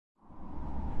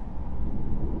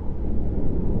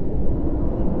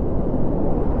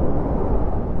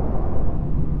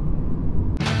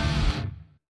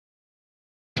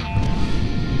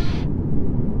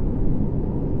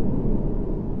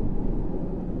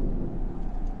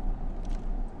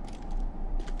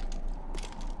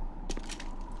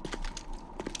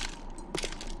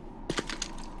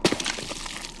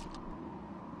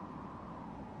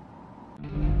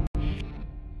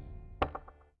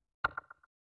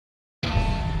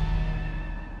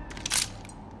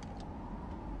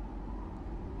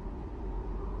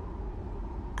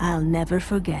I'll never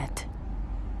forget.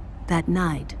 That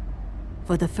night,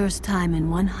 for the first time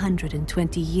in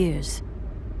 120 years,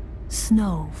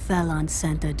 snow fell on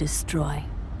Center Destroy.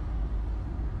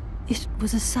 It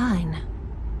was a sign.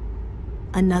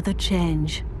 Another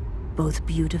change, both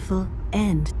beautiful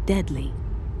and deadly,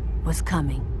 was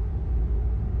coming.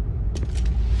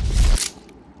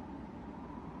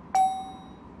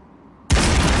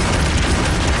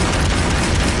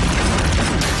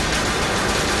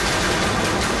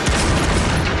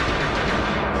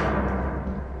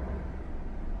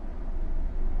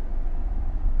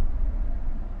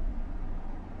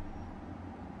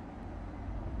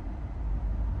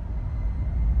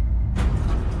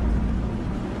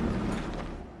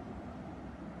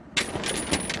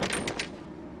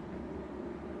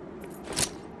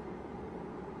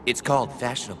 It's called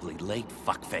fashionably late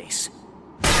fuckface.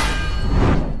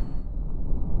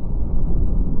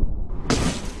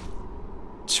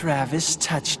 Travis,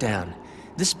 touchdown.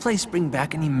 This place bring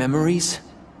back any memories?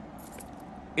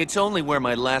 It's only where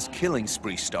my last killing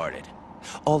spree started.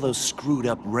 All those screwed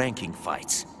up ranking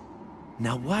fights.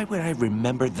 Now why would I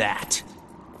remember that?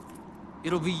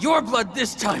 It'll be your blood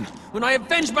this time, when I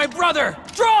avenge my brother!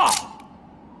 Draw!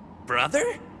 Brother?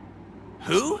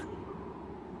 Who?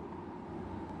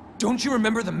 Don't you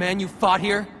remember the man you fought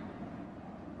here?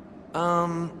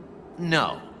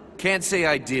 No. Can't say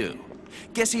I do.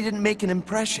 Guess he didn't make an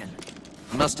impression.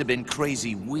 Must have been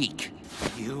crazy weak.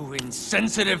 You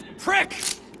insensitive prick!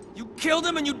 You killed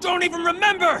him and you don't even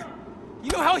remember!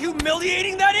 You know how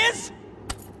humiliating that is?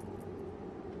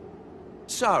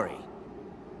 Sorry.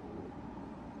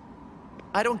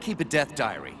 I don't keep a death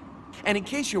diary. And in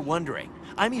case you're wondering,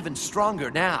 I'm even stronger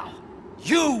now.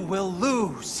 You will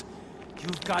lose!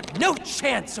 You've got no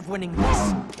chance of winning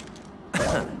this!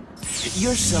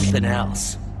 You're something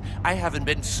else. I haven't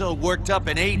been so worked up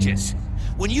in ages.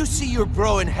 When you see your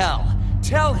bro in hell,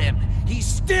 tell him he's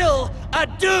still a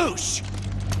douche!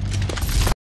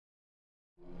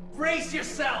 Brace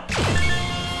yourself!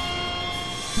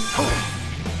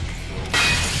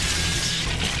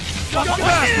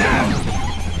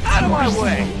 Out of my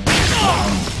way!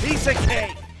 Piece of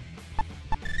cake!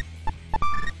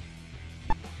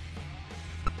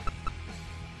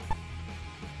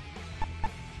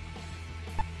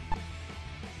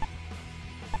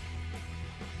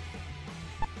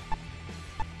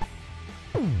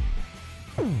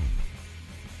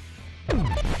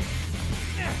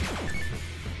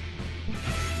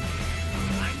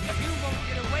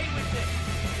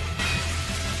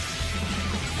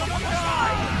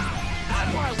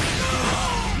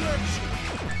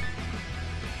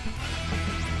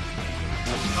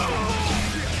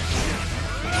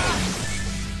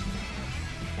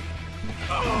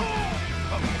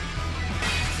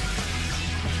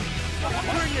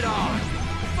 Bring it on!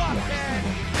 Fuckhead!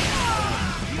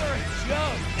 You're a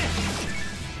joke!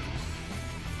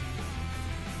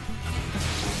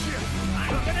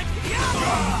 I'm gonna kill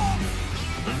you!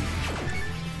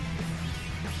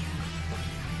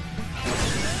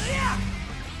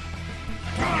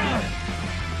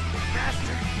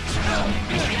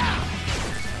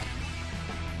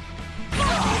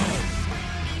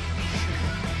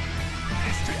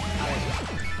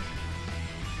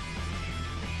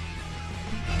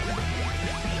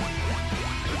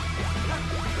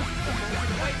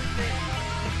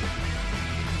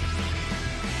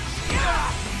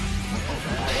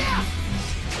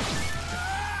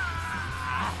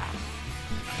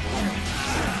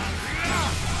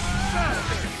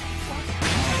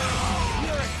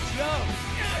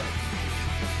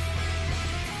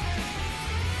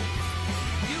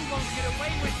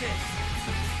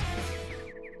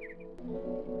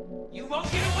 You won't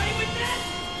get away with this!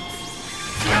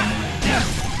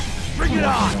 Bring it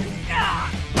on!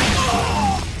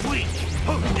 Weak!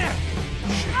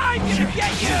 I'm gonna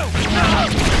get you!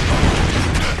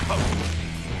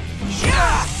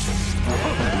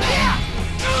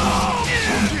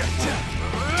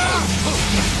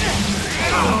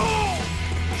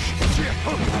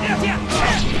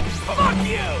 Fuck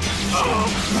you!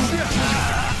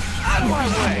 Out of my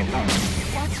way!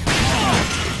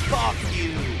 Fuck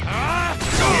you!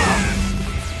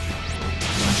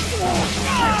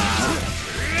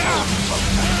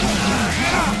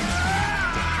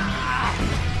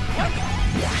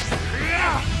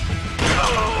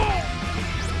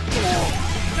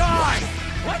 Die!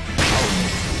 What?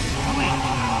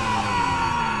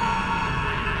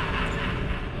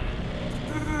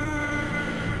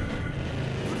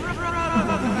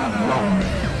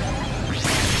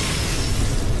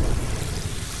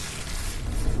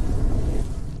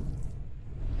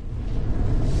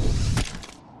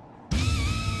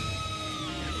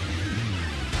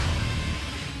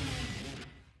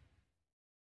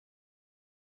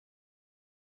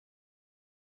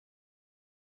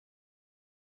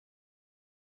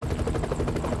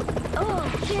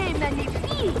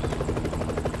 magnifique!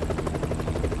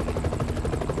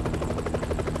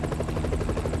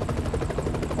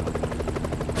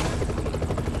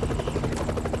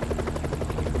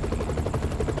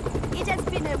 It has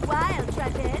been a while,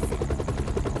 Travis.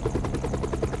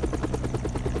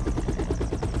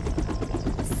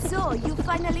 So, you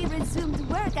finally resumed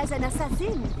work as an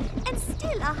assassin, and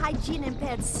still a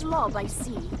hygiene-impaired slob, I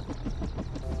see.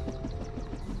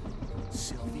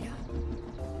 Sylvia?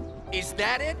 Is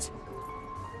that it?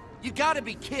 You gotta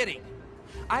be kidding.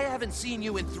 I haven't seen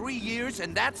you in 3 years,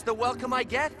 and that's the welcome I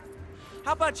get?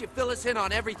 How about you fill us in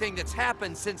on everything that's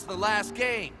happened since the last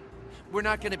game? We're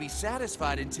not gonna be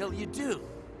satisfied until you do,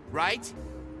 right?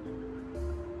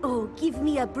 Oh, give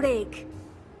me a break.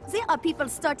 There are people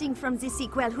starting from the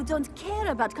sequel who don't care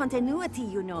about continuity,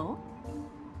 you know.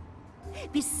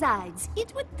 Besides,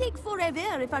 it would take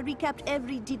forever if I recapped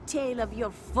every detail of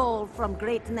your fall from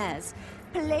greatness.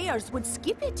 Players would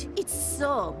skip it. It's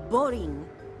so boring.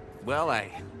 Well, I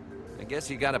guess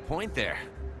you got a point there.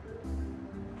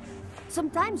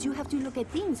 Sometimes you have to look at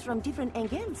things from different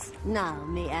angles. Now,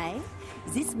 may I?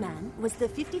 This man was the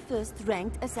 51st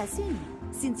ranked assassin.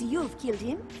 Since you've killed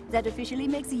him, that officially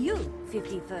makes you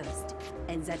 51st.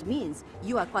 And that means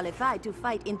you are qualified to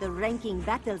fight in the ranking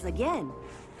battles again.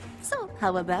 So,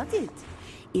 how about it?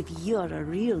 If you're a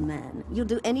real man, you'll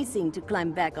do anything to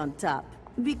climb back on top.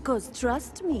 Because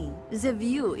trust me, the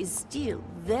view is still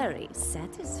very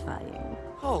satisfying.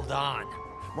 Hold on.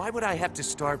 Why would I have to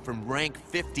start from rank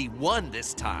 51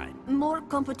 this time? More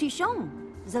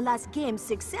competition. The last game's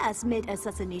success made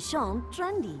assassination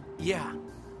trendy. Yeah,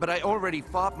 but I already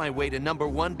fought my way to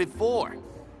 #1 before.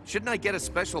 Shouldn't I get a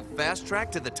special fast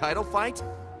track to the title fight?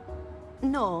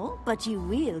 No, but you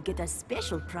will get a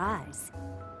special prize.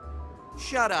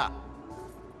 Shut up.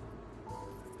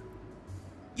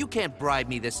 You can't bribe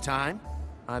me this time.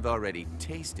 I've already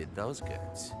tasted those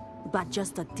goods. But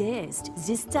just a taste.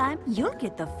 This time, you'll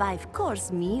get the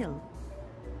 5-course meal.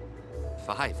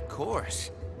 5 course?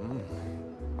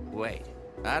 Wait,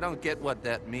 I don't get what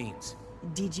that means.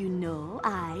 Did you know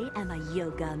I am a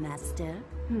yoga master?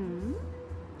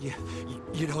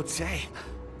 You don't say.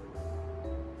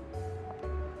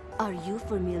 Are you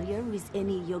familiar with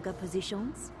any yoga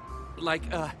positions? Like,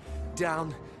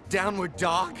 downward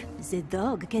dog? The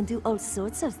dog can do all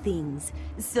sorts of things.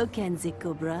 So can the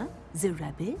cobra, the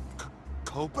rabbit.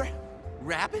 Cobra?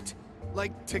 Rabbit?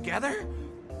 Like, together?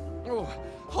 Oh,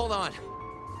 hold on.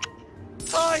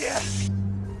 Oh, yeah!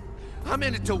 I'm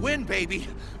in it to win, baby.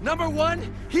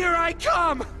 #1, here I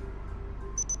come!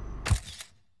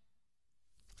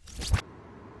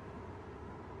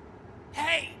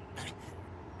 Hey!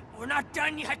 We're not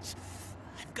done yet.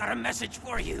 I've got a message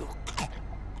for you.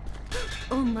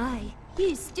 Oh my,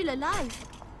 he's still alive.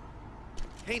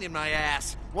 Pain in my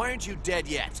ass. Why aren't you dead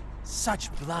yet?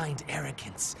 Such blind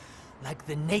arrogance, like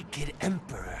the naked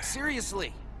emperor.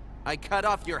 Seriously? I cut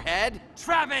off your head?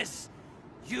 Travis!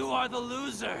 You are the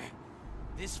loser.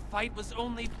 This fight was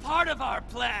only part of our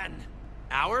plan.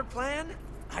 Our plan?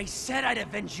 I said I'd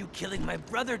avenge you killing my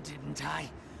brother, didn't I?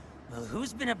 Well,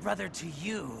 who's been a brother to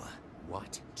you?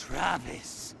 What?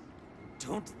 Travis.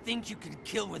 Don't think you can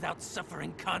kill without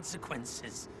suffering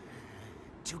consequences.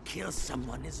 To kill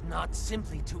someone is not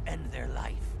simply to end their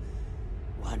life.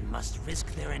 One must risk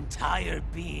their entire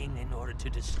being in order to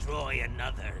destroy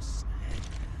another's.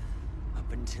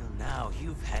 Up until now,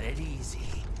 you've had it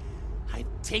easy.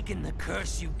 I've taken the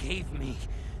curse you gave me,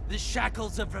 the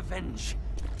shackles of revenge,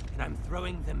 and I'm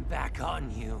throwing them back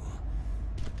on you.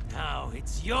 Now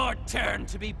it's your turn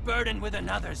to be burdened with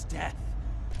another's death.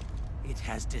 It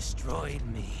has destroyed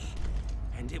me,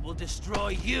 and it will destroy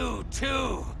you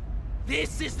too.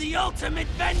 This is the ultimate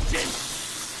vengeance!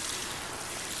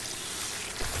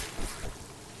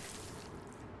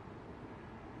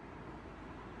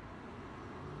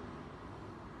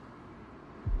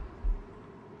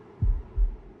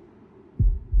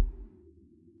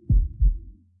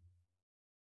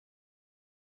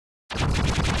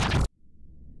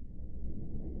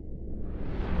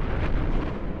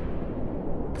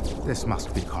 This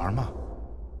must be karma.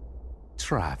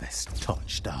 Travis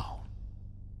touchdown.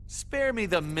 Spare me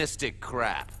the mystic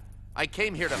crap. I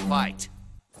came here to fight.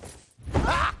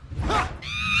 Ah! Ah!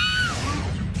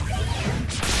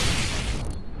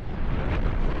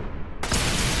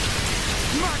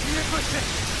 Magnificent!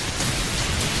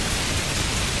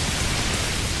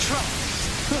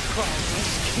 Travis, the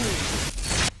Crownless King.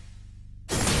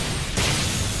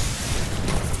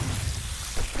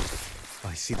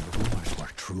 I see the rumors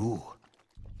were true.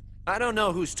 I don't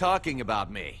know who's talking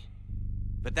about me,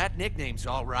 but that nickname's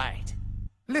all right.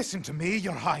 Listen to me,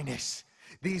 Your Highness.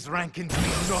 These rankings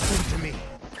mean nothing to me.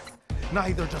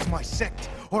 Neither does my sect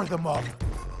or the mob.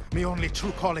 My only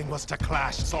true calling was to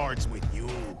clash swords with you.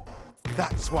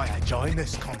 That's why I joined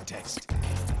this contest.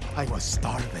 I was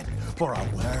starving for a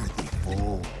worthy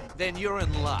foe. Then you're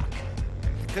in luck.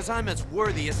 Because I'm as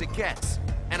worthy as it gets.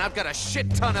 And I've got a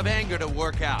shit ton of anger to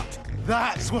work out.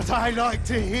 That's what I like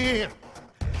to hear.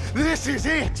 This is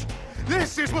it.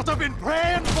 This is what I've been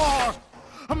praying for.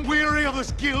 I'm weary of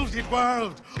this gilded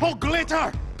world. Oh,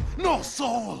 glitter, no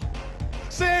soul.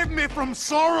 Save me from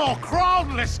sorrow,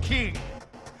 crownless king.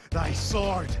 Thy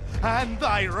sword and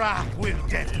thy wrath will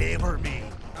deliver me.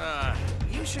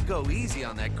 You should go easy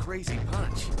on that crazy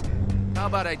punch. How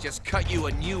about I just cut you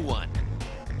a new one?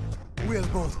 We'll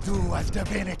both do as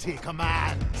divinity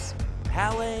commands.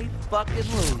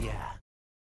 Halle-fucking-luya.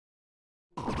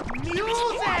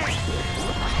 Music!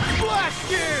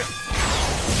 Blast you!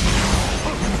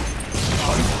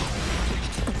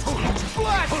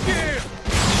 Blast you!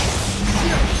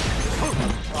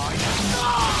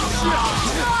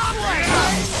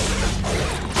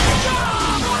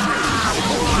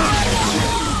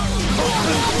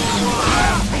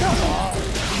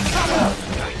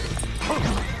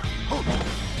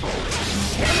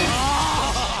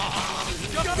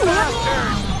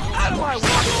 How do I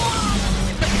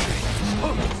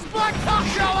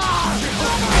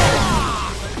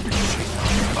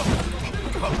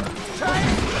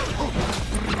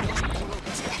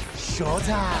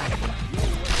Showtime!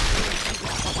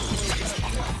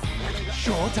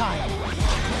 Showtime!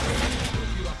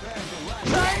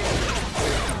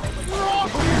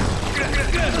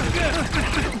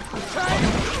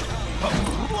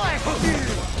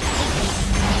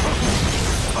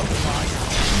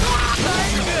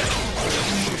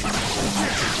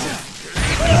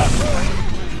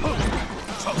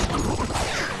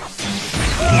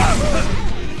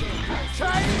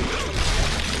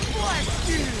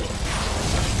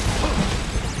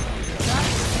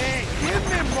 Give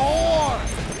me more!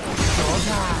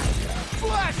 Showtime!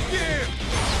 Bless you!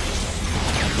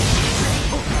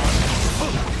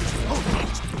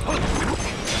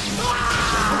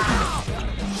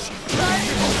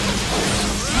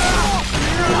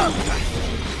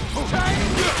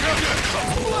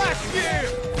 Bless you!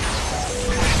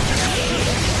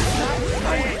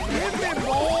 Give me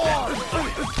more!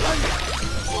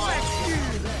 Bless you!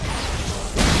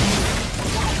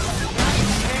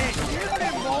 Give me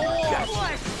more!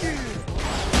 Bless you!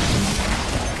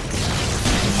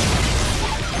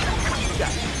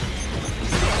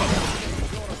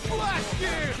 Bless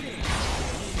you!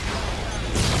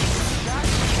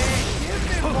 Give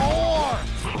me more!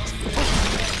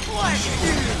 Bless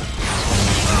you!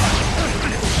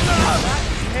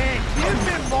 Hey, give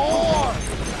me more!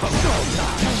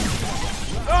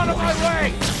 Out of my way!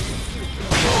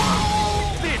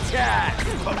 Bitch ass!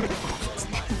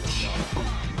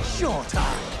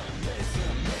 Showtime!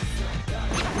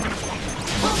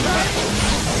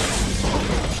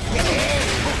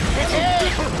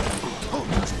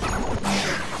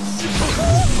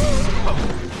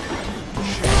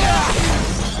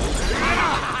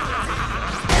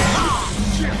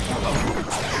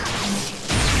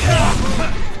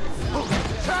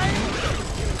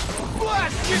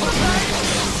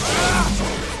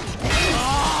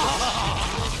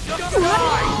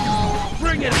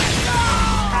 Bring it!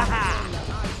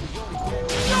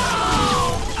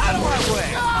 Out of my way!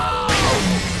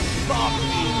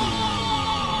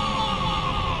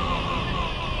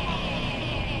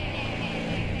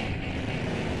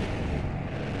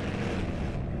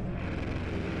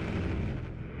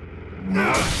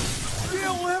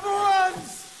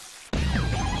 Deliverance!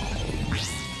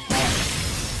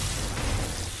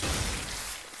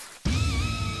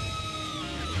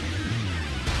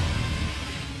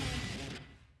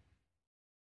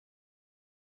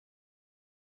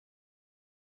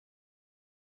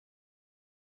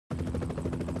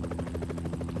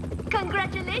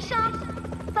 Congratulations!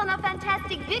 On a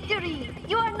fantastic victory!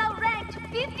 You are now ranked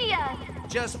 50th!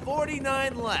 Just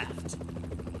 49 left.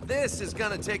 This is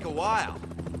gonna take a while.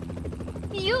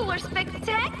 You were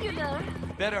spectacular!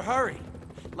 Better hurry.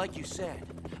 Like you said,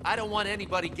 I don't want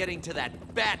anybody getting to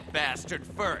that bat bastard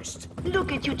first.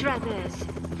 Look at you, Travis.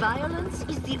 Violence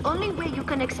is the only way you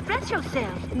can express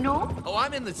yourself, no? Oh,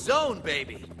 I'm in the zone,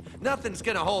 baby. Nothing's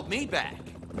gonna hold me back.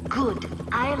 Good.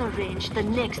 I'll arrange the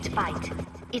next fight.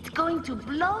 It's going to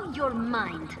blow your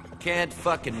mind. Can't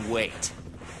fucking wait.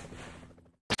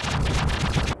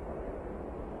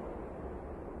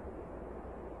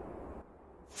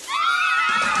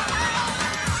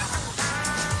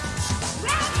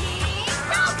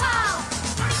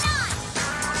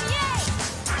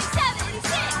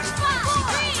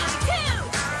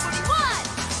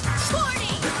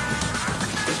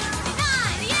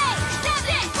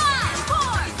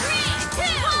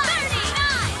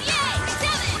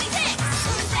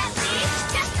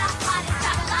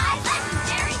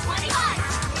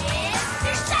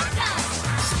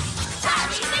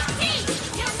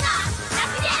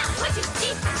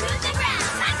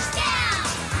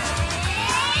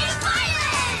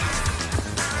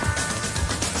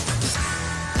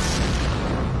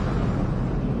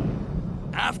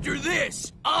 After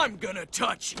this, I'm gonna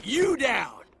touch you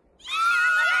down.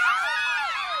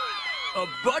 A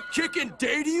butt-kicking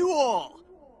day to you all.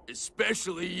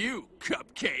 Especially you,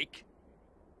 Cupcake.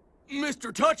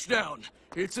 Mr. Touchdown,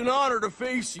 it's an honor to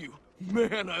face you.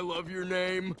 Man, I love your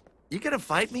name. You gonna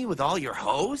fight me with all your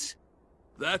hoes?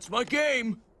 That's my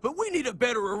game, but we need a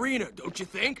better arena, don't you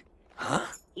think? Huh?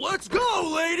 Let's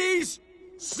go, ladies!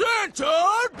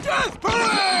 Santa Death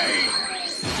Parade!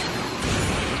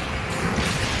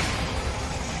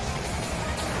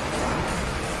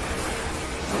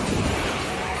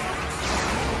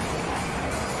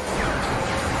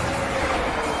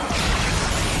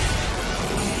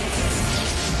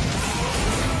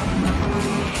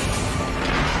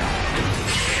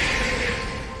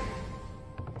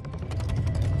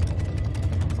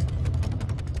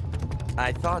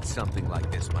 I thought something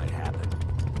like this might happen.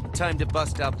 Time to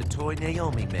bust out the toy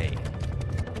Naomi made.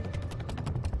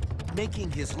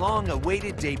 Making his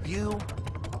long-awaited debut,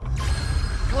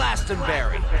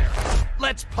 Glastonbury.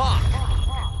 Let's pop!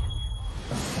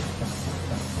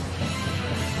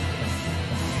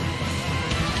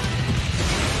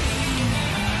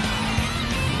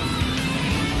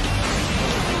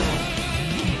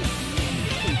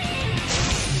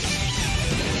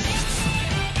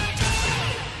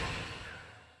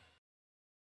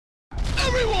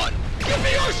 Everyone, give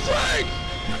me your strength!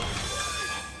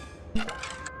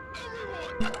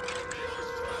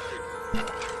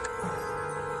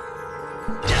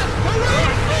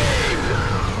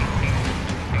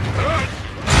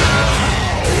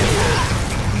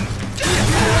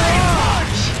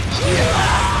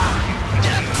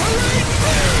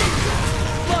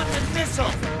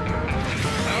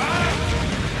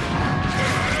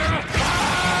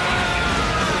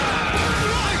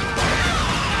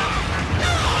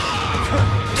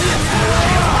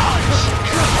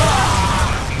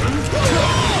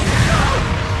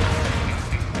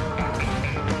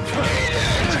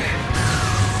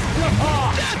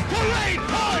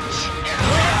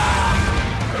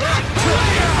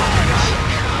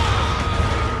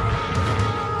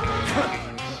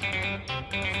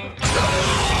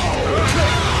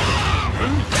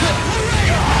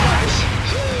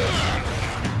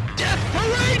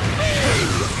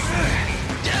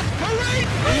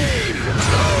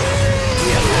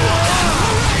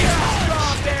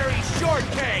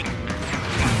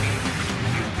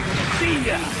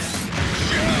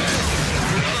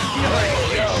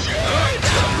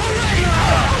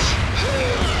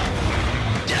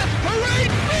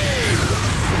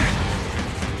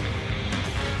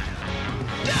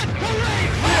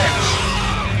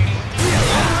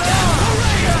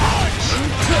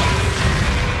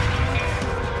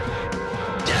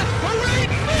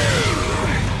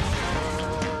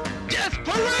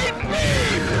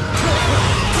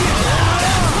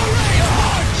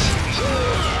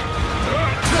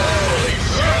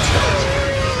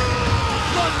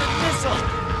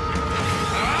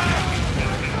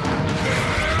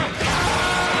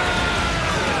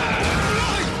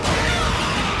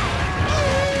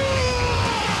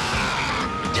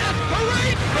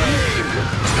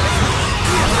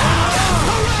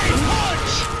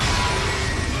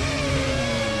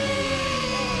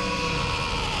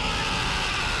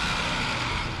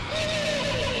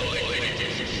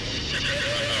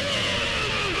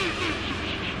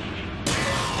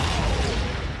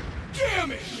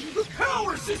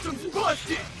 System's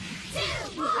busted!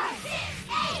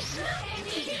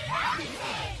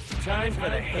 Time for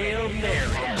the Hail Mary.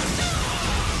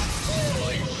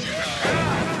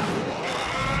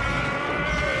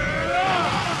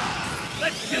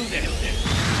 Let's do this!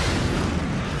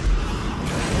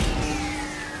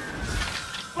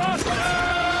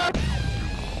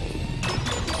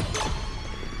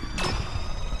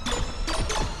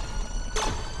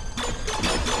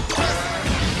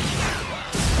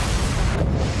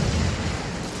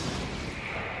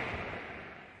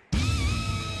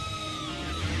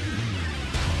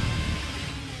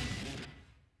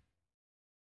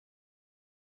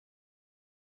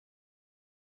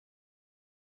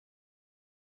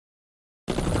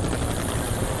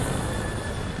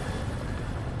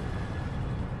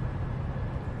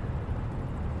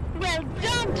 Well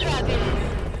done,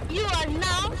 travelers! You are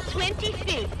now 20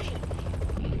 feet.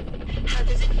 How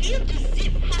does it feel to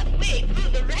zip halfway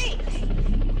through the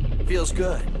ranks? Feels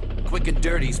good. Quick and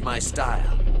dirty's my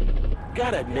style.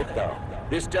 Gotta admit though,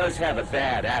 this does have a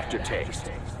bad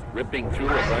aftertaste. Ripping through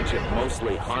a bunch of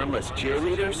mostly harmless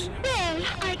cheerleaders? Well,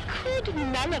 I could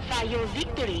nullify your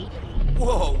victory.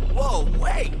 Whoa,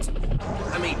 wait!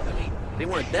 I mean, they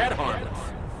weren't that harmless.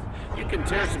 You can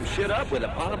tear some shit up with a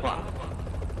pop.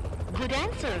 Good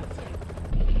answer.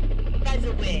 By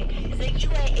the way, the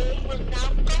UAA will now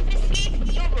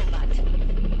confiscate your robot.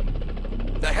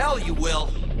 The hell you will!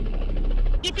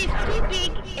 It is too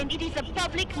big, and it is a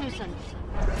public nuisance.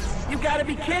 You gotta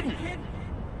be kidding!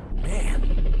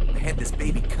 Man, I had this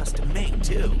baby custom made,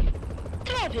 too.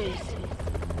 Travis!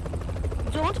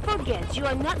 Don't forget, you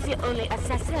are not the only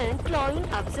assassin clawing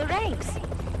up the ranks.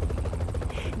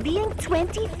 Being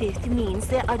 25th means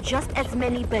there are just as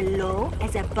many below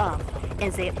as above,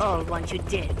 and they all want you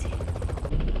dead.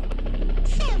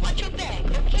 So watch your back,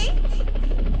 okay?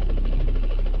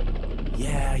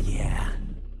 Yeah.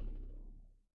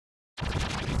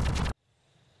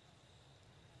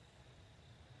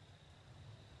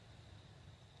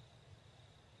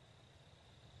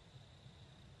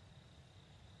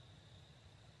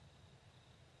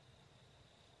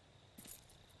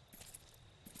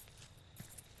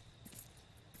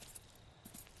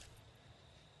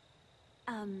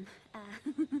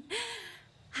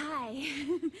 Hi.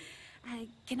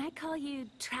 Can I call you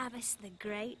Travis the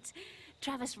Great?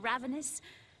 Travis Ravenous?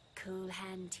 Cool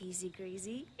hand teasy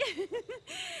greasy?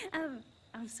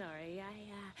 I'm sorry,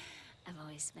 I've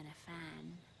always been a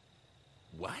fan.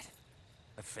 What?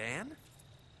 A fan?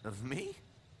 Of me?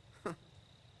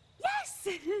 Yes!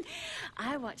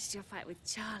 I watched your fight with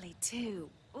Charlie, too.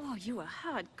 Oh, you were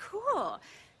hardcore.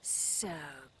 So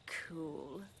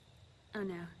cool. Oh,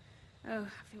 no. Oh,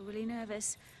 I feel really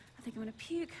nervous. I think I'm gonna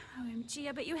puke. OMG,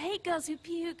 I bet you hate girls who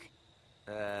puke.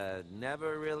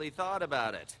 Never really thought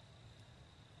about it.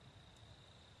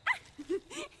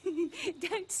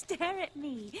 Don't stare at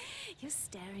me. You're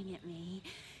staring at me.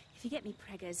 If you get me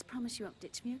preggers, promise you won't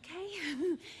ditch me,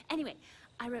 okay? Anyway,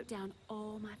 I wrote down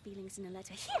all my feelings in a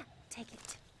letter. Here, take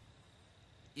it.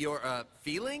 Your,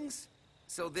 feelings?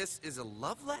 So this is a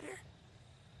love letter?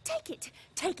 Take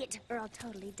it, or I'll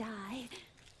totally die.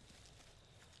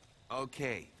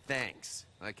 Okay, thanks.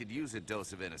 I could use a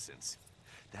dose of innocence.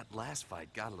 That last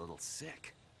fight got a little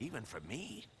sick, even for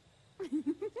me.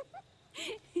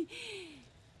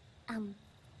 Aren't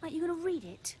you gonna read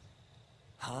it?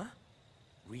 Huh?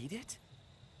 Read it?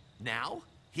 Now?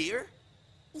 Here?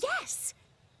 Yes!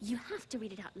 You have to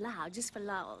read it out loud, just for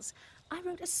lulz. I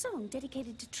wrote a song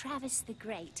dedicated to Travis the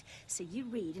Great, so you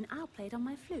read and I'll play it on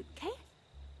my flute, okay?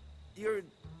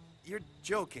 You're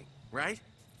joking, right?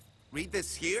 Read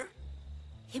this here?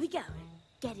 Here we go.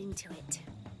 Get into it.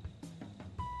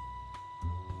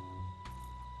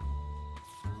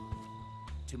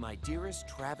 To my dearest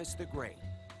Travis the Great.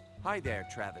 Hi there,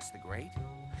 Travis the Great.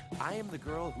 I am the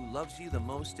girl who loves you the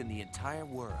most in the entire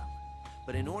world.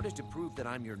 But in order to prove that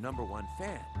I'm your #1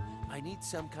 fan, I need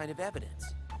some kind of evidence.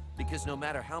 Because no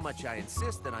matter how much I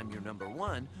insist that I'm your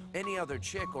 #1, any other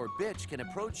chick or bitch can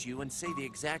approach you and say the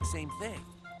exact same thing.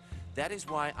 That is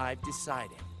why I've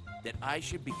decided that I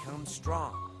should become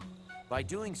strong. By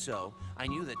doing so, I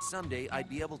knew that someday I'd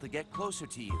be able to get closer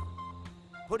to you.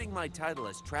 Putting my title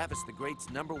as Travis the Great's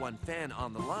 #1 fan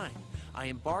on the line, I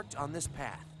embarked on this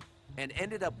path and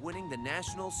ended up winning the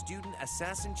National Student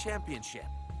Assassin Championship.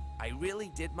 I really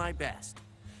did my best.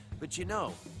 But you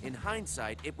know, in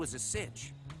hindsight, it was a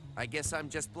cinch. I guess I'm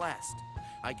just blessed.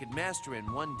 I could master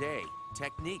in one day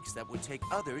techniques that would take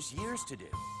others years to do.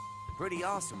 Pretty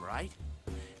awesome, right?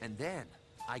 And then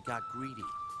I got greedy,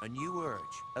 a new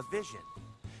urge, a vision,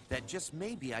 that just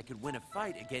maybe I could win a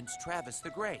fight against Travis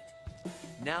the Great.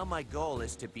 Now my goal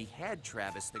is to behead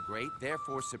Travis the Great,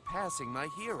 therefore surpassing my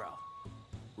hero.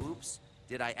 Oops,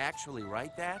 did I actually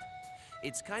write that?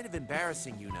 It's kind of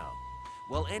embarrassing, you know.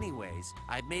 Well, anyways,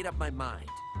 I've made up my mind.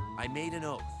 I made an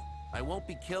oath. I won't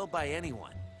be killed by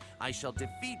anyone. I shall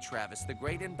defeat Travis the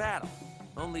Great in battle.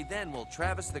 Only then will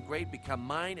Travis the Great become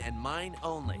mine and mine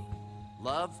only.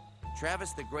 Love,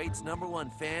 Travis the Great's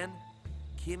 #1 fan,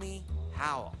 Kimmy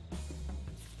Howell.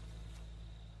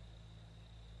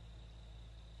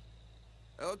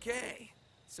 Okay,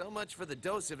 so much for the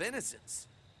dose of innocence.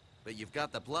 But you've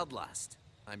got the bloodlust.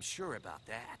 I'm sure about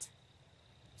that.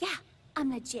 Yeah,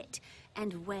 I'm legit,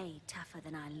 and way tougher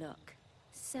than I look.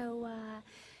 So,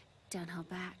 don't hold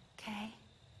back, okay?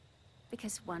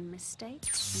 Because one mistake,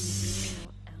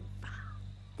 and you're over.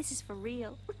 This is for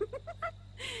real.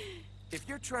 If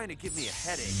you're trying to give me a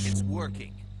headache, it's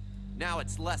working. Now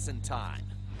it's lesson time.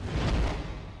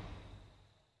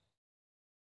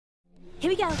 Here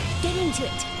we go. Get into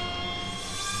it.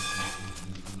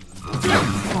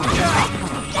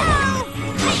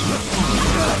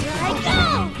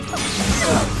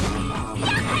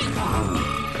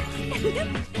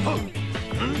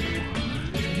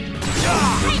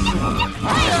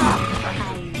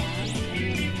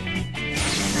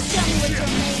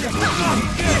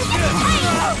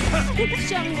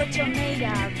 Show me what you're made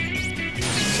of.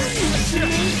 Show me what you're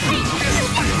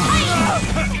made of.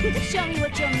 Show me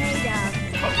what you're made of.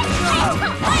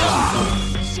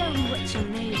 Show me what you're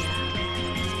made of.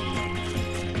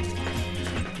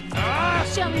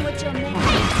 Show me what you're made of.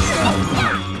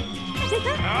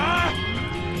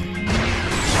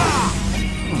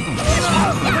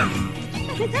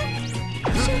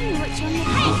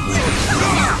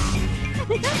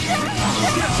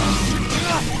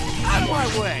 Out of my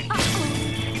way!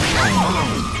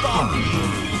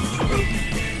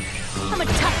 I'm a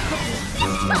tough cookie.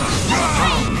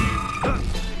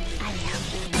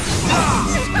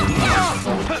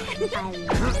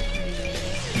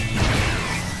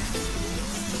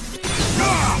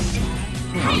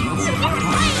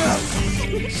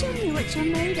 Show me what you're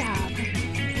made of.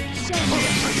 Show me what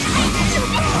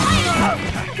you're made of.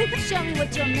 Show me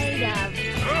what you're made of.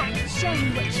 Show me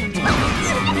what you're made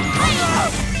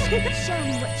of. Show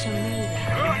me what you're made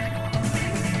of.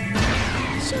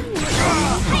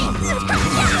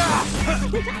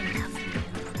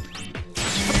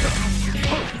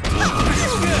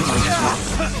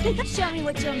 Show me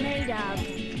what you're made of.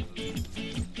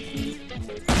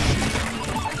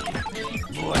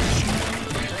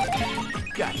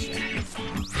 Gotcha.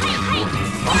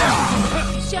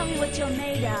 Show me what you're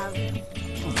made of.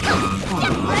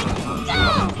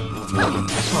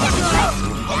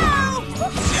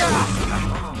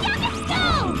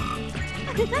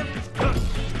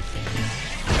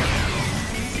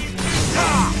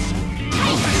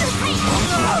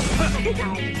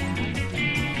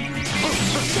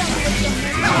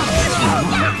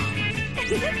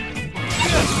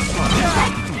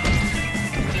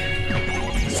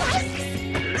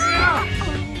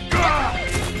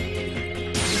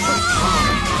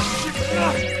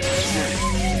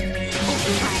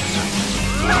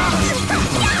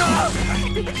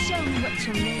 Show me what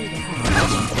you're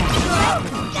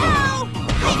made of.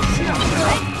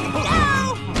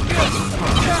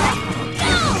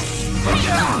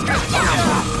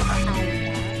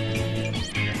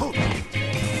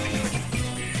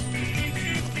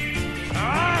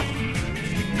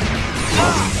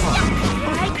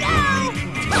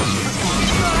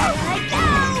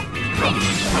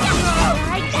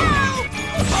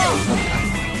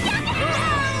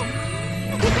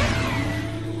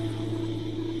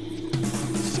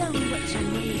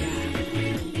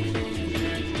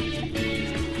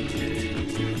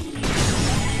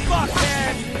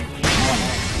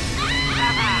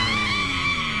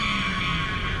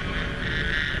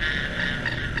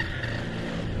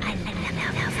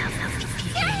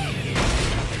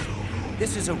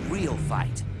 This is a real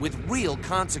fight, with real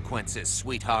consequences,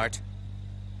 sweetheart.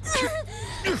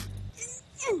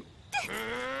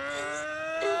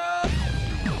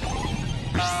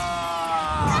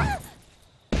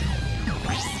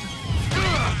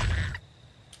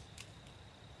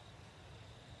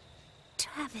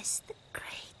 Travis the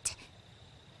Great.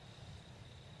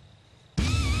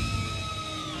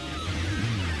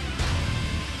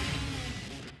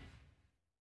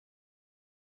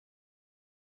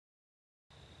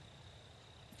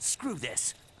 Screw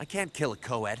this. I can't kill a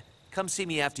co-ed. Come see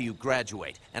me after you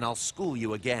graduate, and I'll school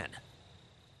you again.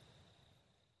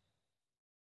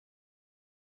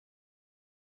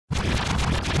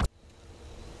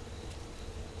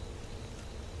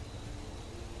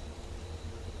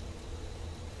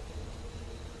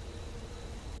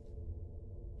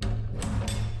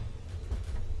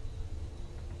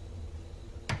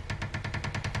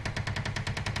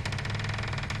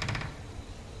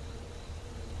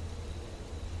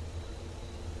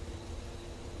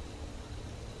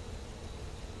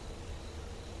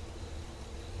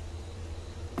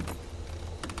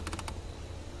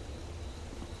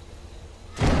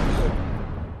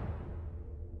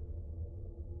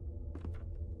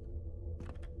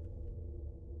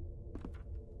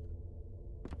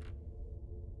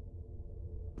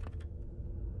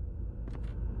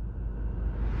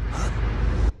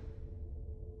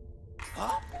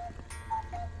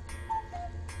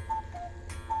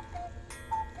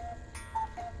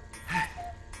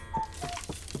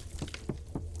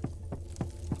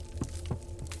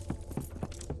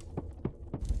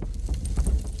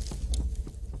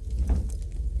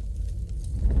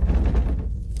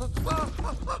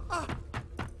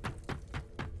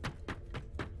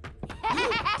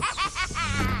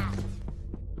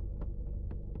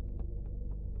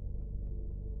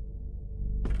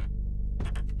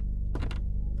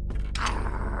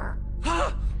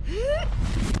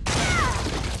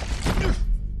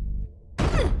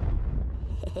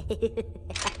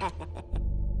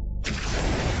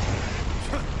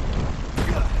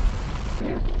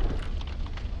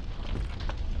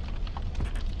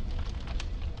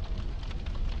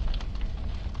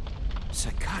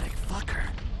 Psychotic fucker.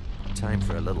 Time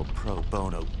for a little pro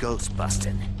bono ghost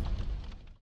busting.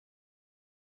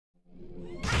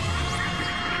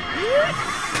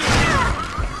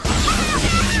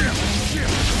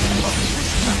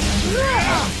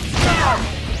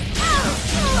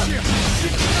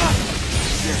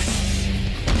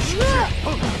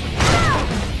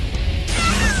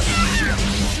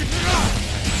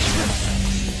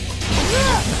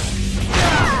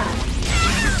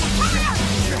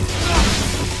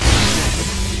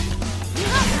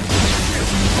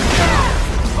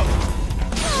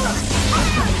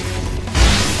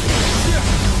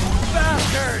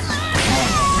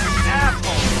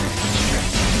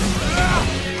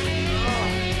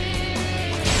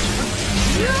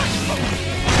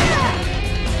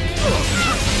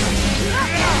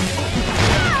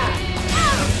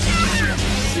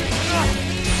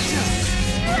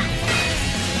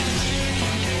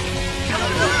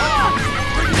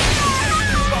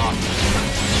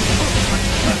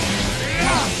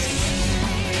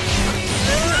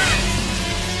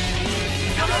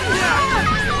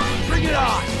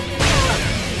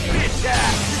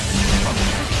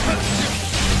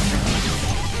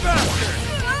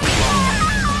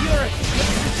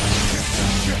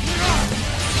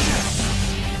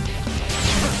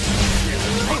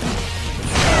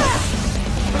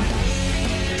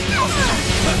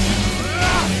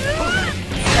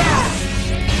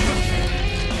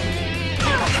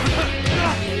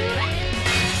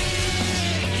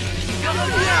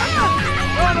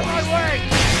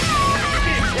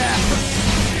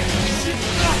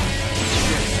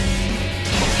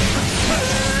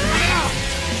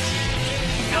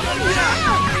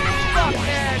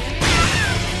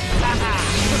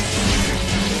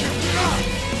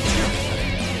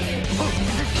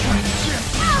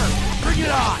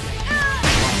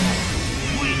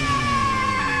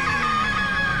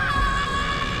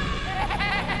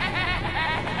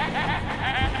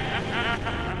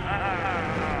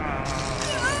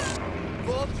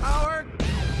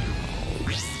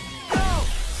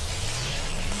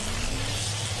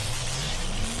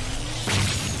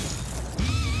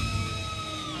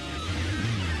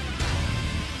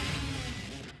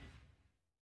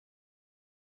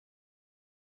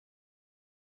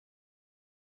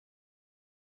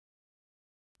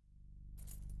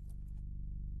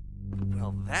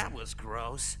 Well, that was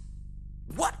gross.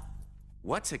 What?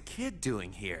 What's a kid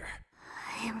doing here?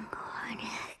 I'm gonna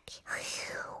kill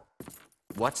you.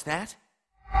 What's that?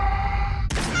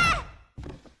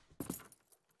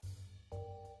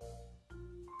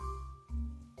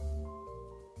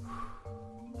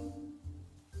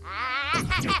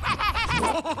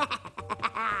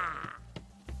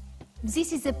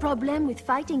 This is a problem with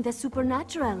fighting the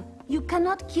supernatural. You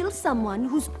cannot kill someone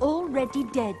who's already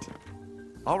dead.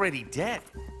 Already dead?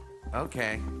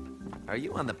 Okay. Are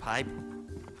you on the pipe?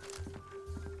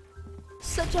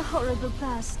 Such a horrible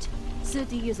past.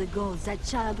 30 years ago, that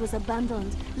child was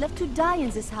abandoned, left to die in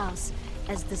this house.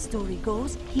 As the story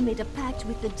goes, he made a pact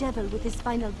with the devil with his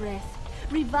final breath.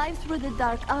 Revived through the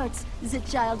dark arts, the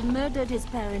child murdered his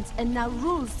parents and now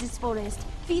rules this forest,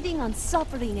 feeding on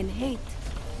suffering and hate.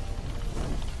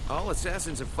 All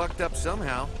assassins are fucked up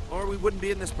somehow, or we wouldn't be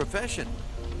in this profession.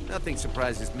 Nothing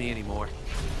surprises me anymore.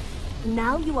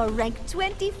 Now you are ranked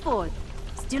 24th.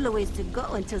 Still a ways to go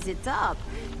until the top.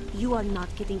 You are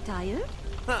not getting tired?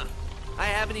 Huh. I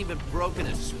haven't even broken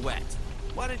a sweat.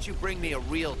 Why don't you bring me a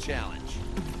real challenge?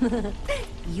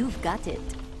 You've got it.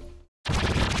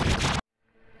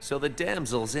 So the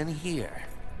damsel's in here.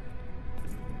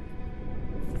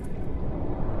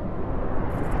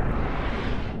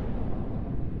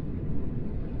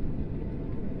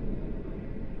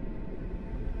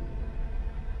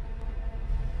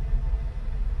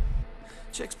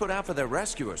 Chicks put out for their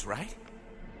rescuers, right?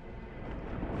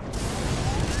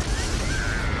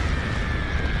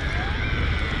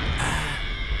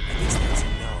 I guess that's a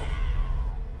no.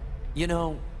 You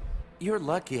know, you're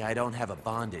lucky I don't have a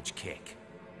bondage kick.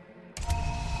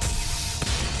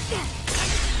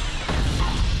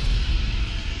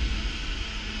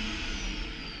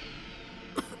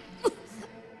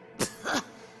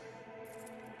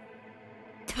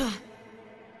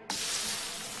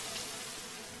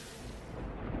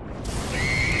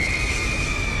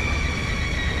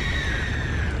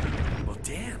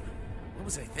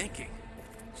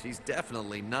 She's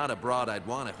definitely not a broad I'd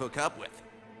want to hook up with.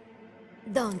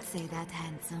 Don't say that,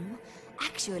 handsome.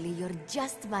 Actually, you're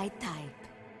just my type.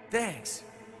 Thanks,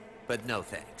 but no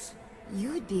thanks.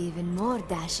 You'd be even more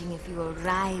dashing if you were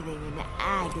writhing in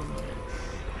agony.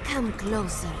 Come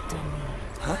closer to me.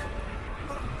 Huh?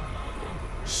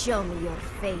 Show me your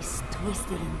face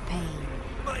twisted in pain.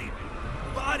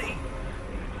 Buddy!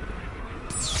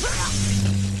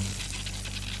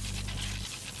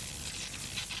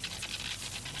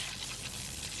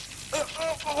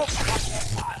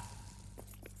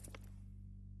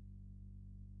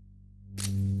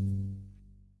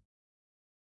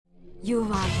 You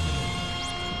want me,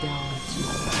 don't you?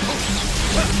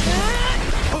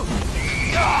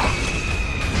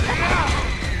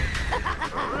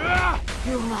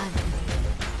 You want me,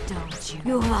 don't you?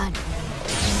 You want me.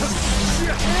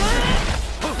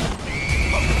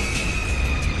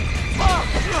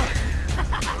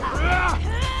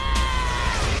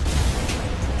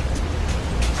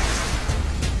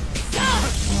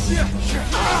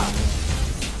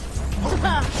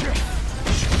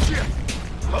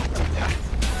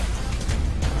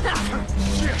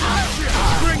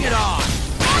 Bring it on!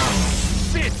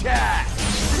 Bitch ass!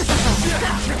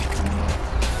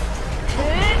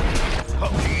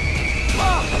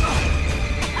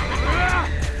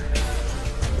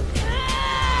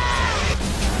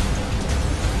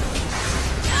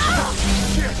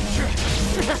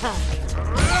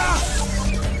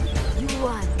 You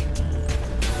want me.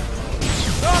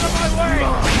 Out of my way!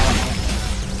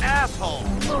 Asshole!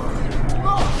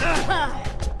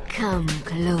 Come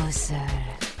closer.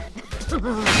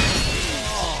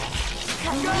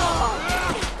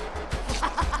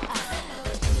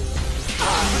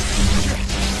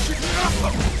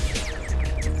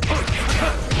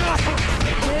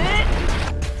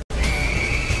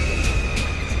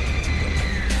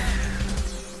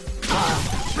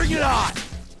 Bring it on!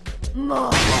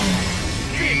 More.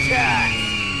 Bitch ass!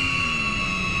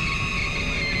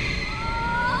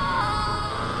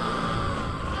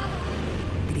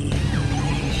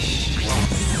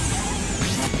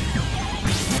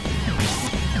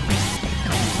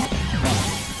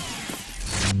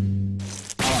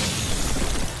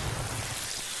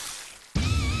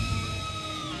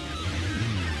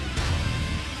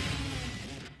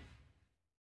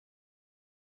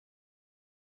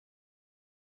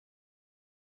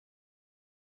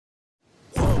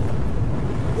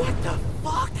 What the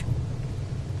fuck?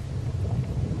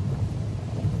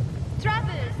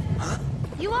 Travis! Huh?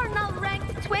 You are now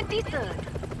ranked 23rd.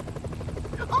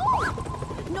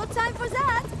 Oh! No time for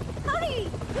that! Hurry!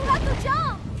 You have to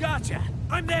jump! Gotcha!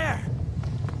 I'm there!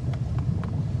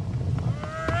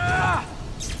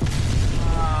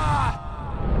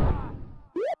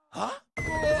 Huh?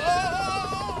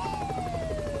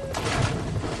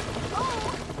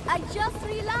 Oh! I just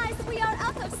realized we are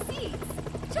out of seats.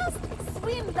 Just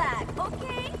swim back,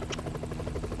 okay?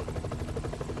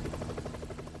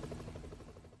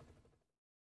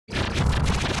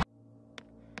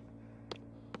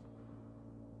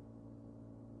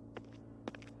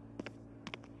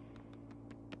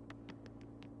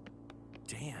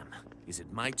 Damn. Is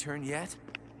it my turn yet?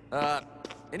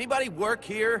 Anybody work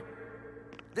here?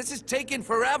 This is taking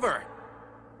forever!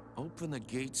 Open the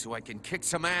gate so I can kick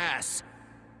some ass!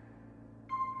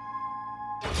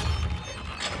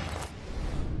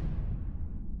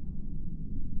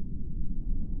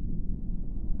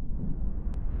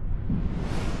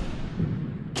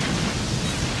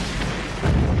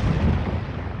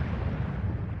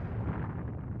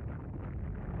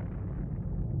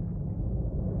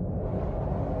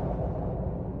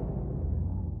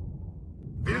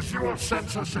 Visual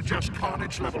sensor suggests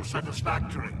carnage level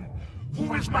satisfactory.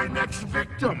 Who is my next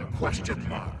victim? Question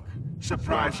mark.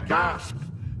 Surprise gasp.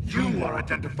 You are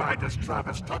identified as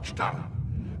Travis Touchdown.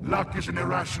 Luck is an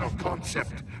irrational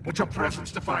concept, but your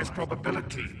presence defies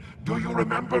probability. Do you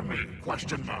remember me?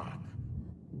 Question mark.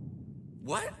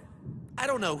 What? I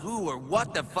don't know who or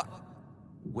what the fuck.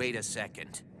 Wait a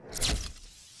second.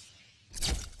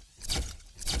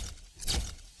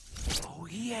 Oh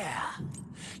yeah.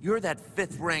 You're that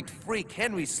fifth-ranked freak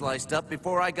Henry sliced up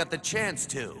before I got the chance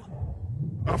to.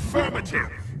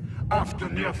 Affirmative. After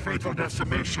near-fatal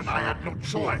decimation, I had no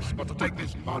choice but to take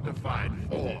this modified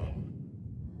form.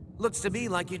 Looks to me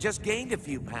like you just gained a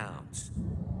few pounds.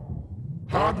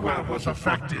 Hardware was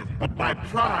affected, but my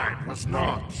pride was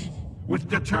not. With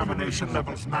determination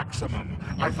levels maximum,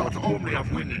 I thought only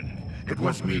of winning. It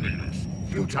was meaningless,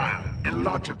 futile,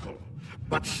 illogical.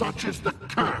 But such is the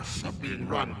curse of being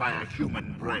run by a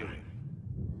human brain.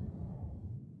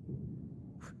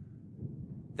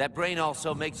 That brain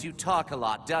also makes you talk a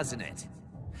lot, doesn't it?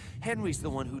 Henry's the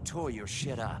one who tore your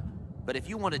shit up. But if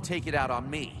you want to take it out on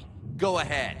me, go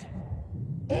ahead.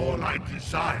 All I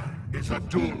desire is a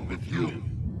duel with you.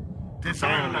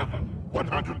 Desire level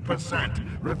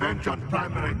 100%. Revenge on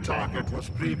primary target was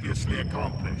previously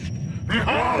accomplished.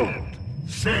 Behold!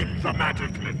 Said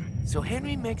dramatically. So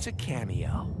Henry makes a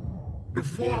cameo.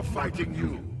 Before fighting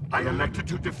you, I elected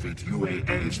to defeat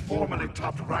UAA's formerly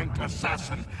top-ranked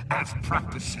assassin as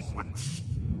practice sequence.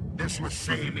 This was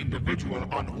same individual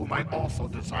on whom I also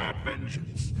desired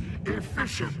vengeance.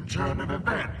 Efficient turn of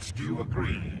events, do you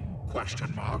agree?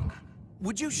 Question mark.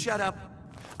 Would you shut up?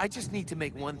 I just need to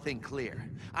make one thing clear.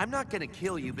 I'm not gonna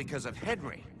kill you because of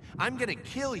Henry. I'm gonna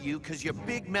kill you because your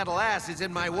big metal ass is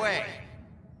in my way.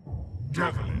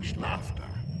 Devilish laughter.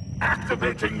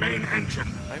 Activating main engine.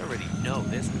 I already know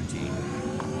this routine.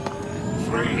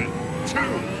 3, 2, 1,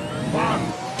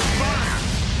 fire!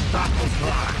 Battle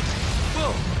fly.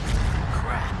 Whoa!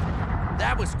 Crap.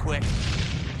 That was quick.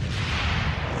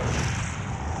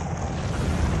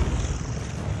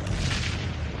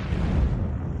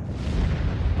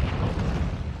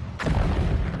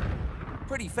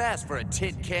 Pretty fast for a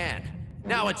tin can.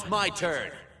 Now it's my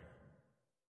turn.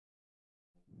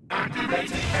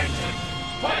 Activating engine.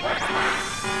 3,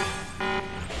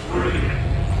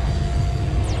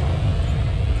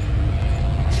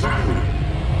 2,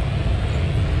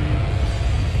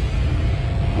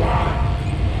 1.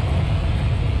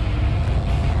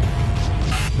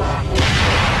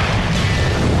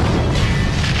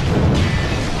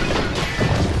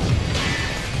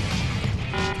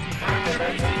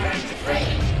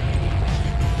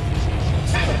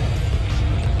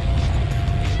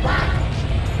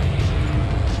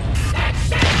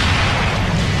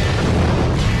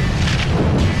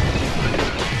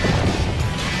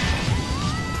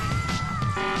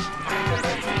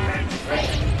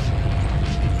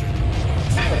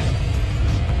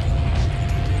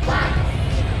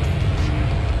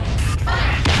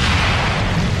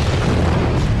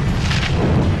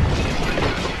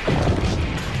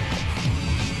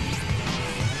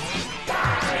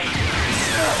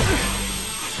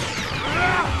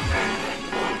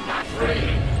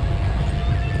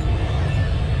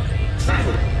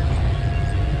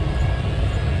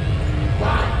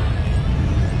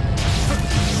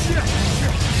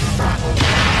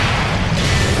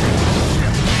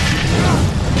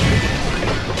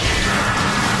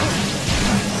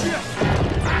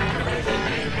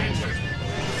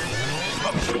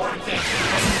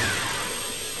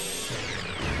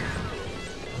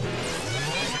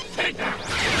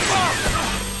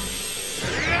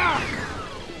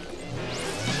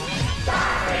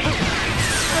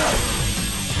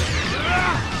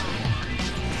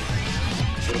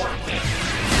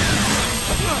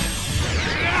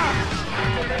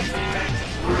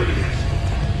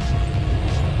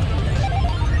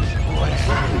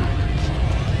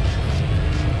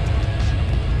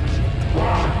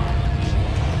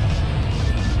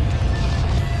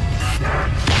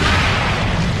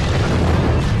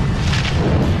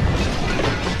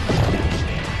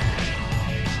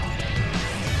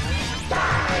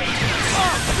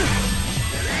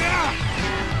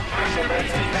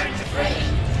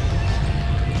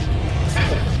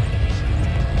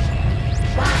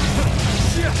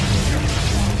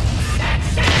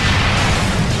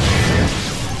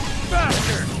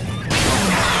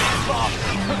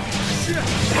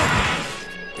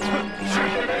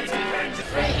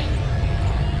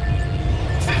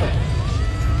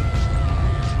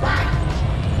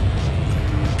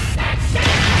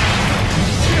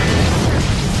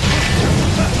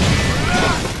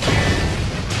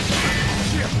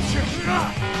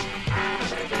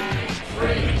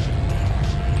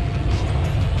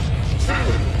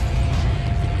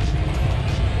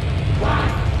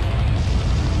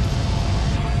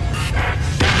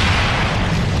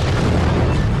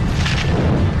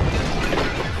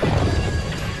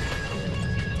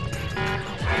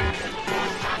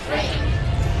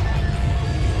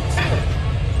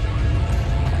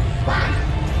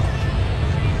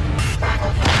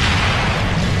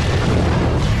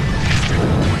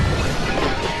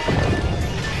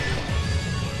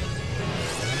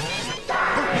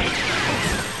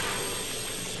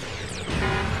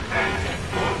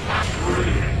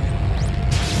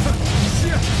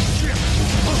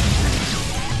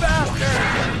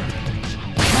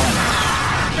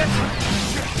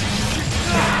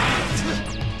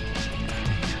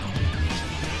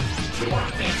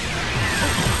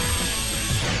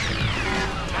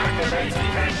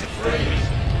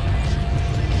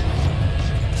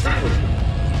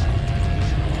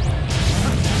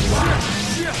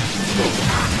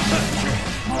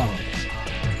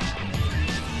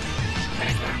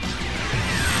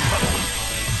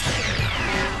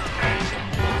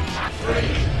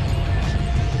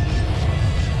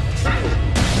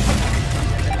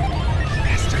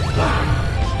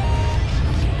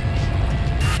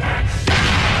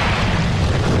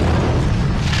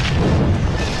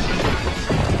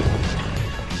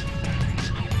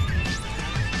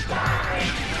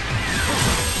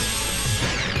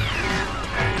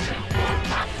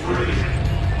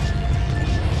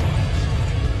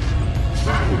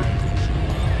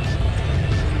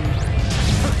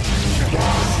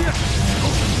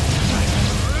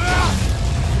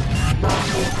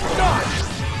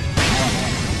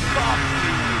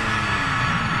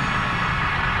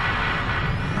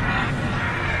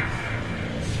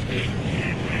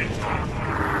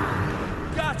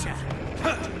 Gotcha!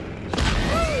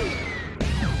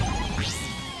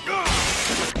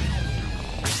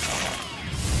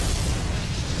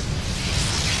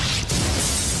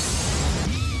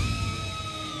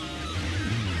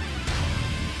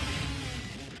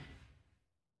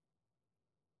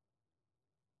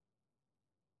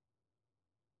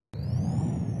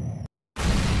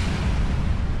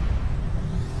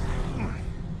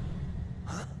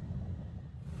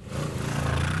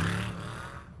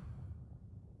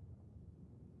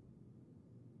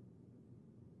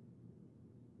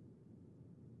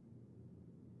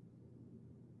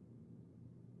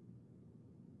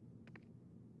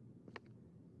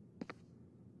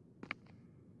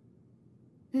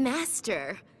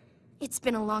 Master, it's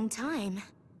been a long time.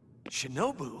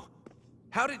 Shinobu?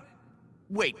 How did...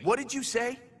 Wait, what did you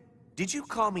say? Did you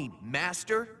call me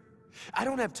Master? I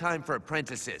don't have time for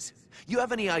apprentices. You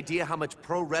have any idea how much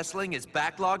pro wrestling is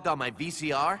backlogged on my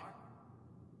VCR?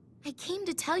 I came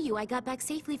to tell you I got back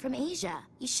safely from Asia.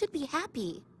 You should be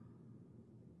happy.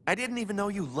 I didn't even know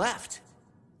you left.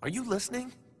 Are you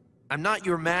listening? I'm not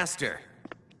your master.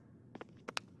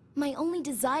 My only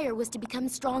desire was to become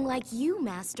strong like you,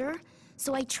 Master.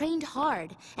 So I trained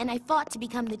hard, and I fought to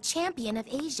become the champion of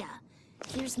Asia.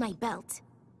 Here's my belt.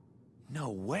 No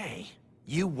way.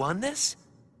 You won this?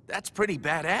 That's pretty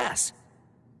badass.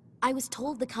 I was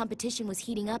told the competition was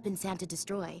heating up in Santa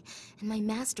Destroy, and my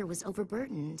master was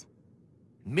overburdened.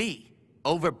 Me?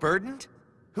 Overburdened?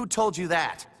 Who told you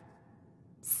that?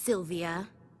 Sylvia.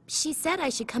 She said I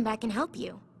should come back and help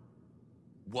you.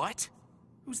 What?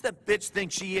 Who's that bitch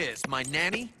think she is, my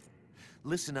nanny?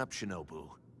 Listen up, Shinobu.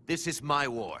 This is my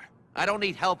war. I don't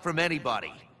need help from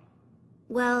anybody.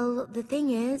 Well, the thing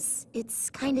is,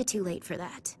 it's kinda too late for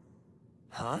that.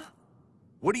 Huh?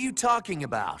 What are you talking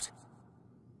about?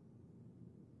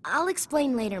 I'll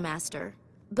explain later, Master.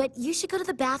 But you should go to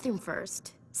the bathroom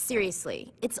first.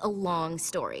 Seriously, it's a long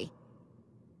story.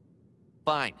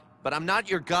 Fine, but I'm not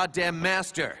your goddamn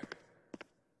master.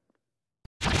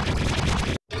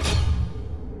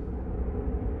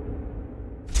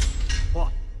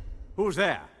 What? Who's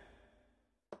there?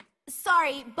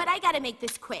 Sorry, but I gotta make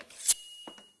this quick.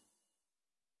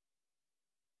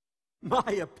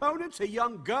 My opponent's a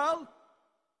young girl?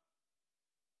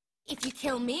 If you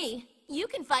kill me, you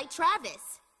can fight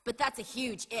Travis. But that's a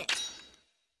huge if.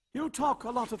 You talk a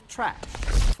lot of trash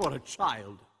for a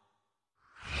child.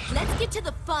 Let's get to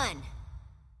the fun.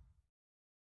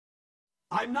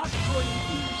 I'm not going to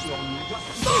ease on you,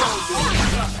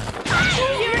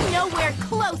 You're nowhere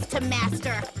close to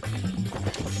Master.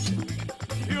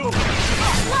 You!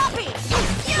 Floppy!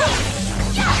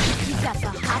 You got the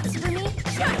hots for me?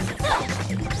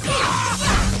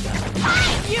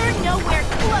 You're nowhere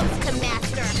close to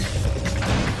Master.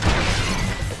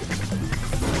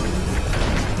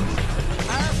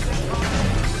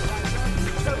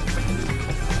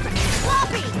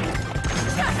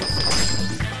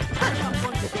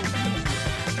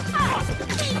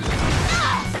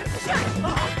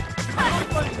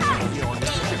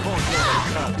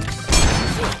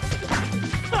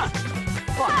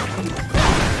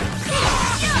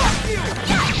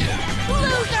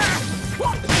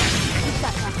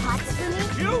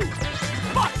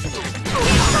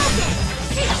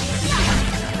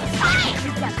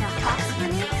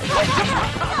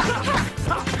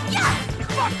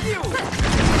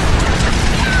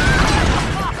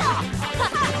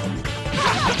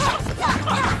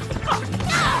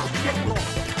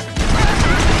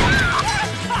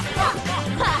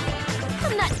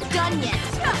 I'm not done yet.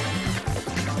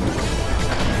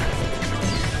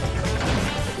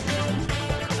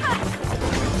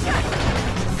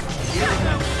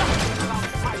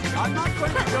 I'm not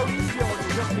going to go easy on you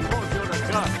just because you're a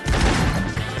girl.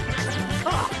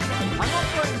 I'm not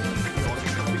going easy on you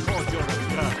just because you're a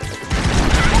girl.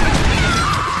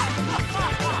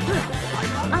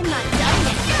 I'm not done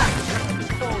yet.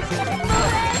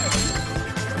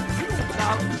 You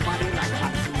love money like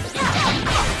that.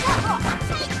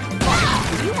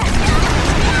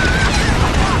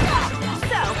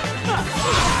 So,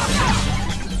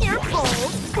 you're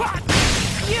cold.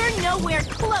 You're nowhere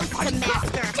close to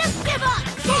Master. Just give up.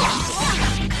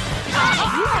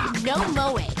 You have no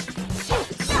moe.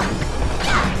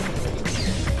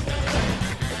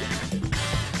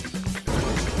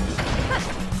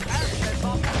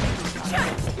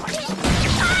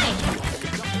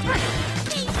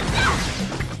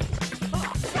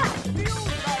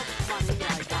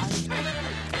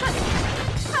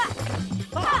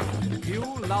 You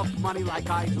love money like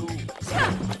I do.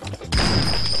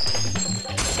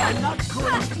 I'm not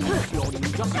going easy on you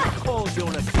just because you're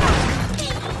a girl.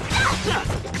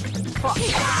 Fuck you!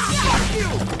 You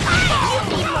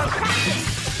need more practice!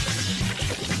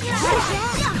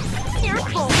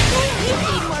 Careful! You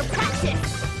need more practice!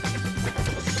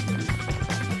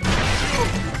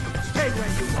 Stay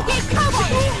where you are. Get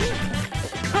covered!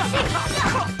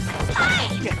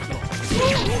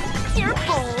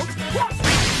 Careful!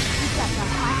 You got the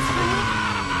hots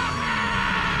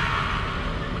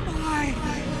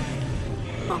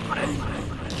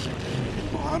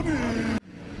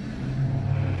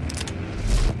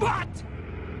What?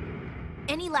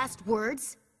 Any last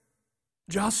words?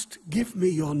 Just give me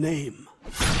your name.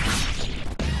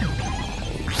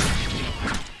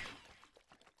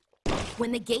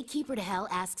 When the gatekeeper to hell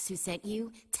asks who sent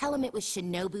you, tell him it was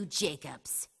Shinobu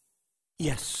Jacobs.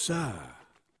 Yes, sir.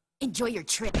 Enjoy your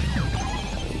trip.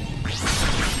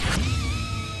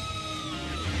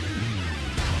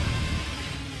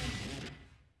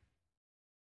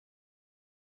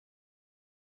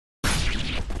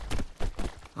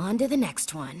 On to the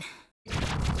next one.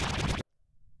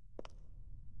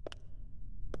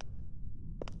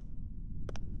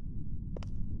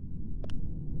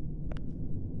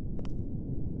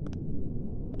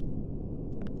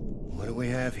 What do we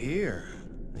have here?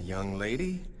 A young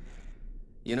lady?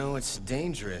 You know, it's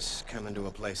dangerous coming to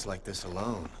a place like this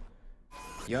alone.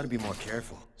 You ought to be more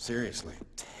careful. Seriously.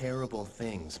 Terrible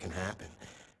things can happen.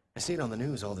 I see it on the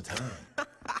news all the time.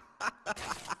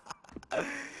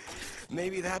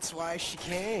 Maybe that's why she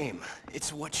came.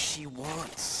 It's what she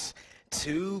wants.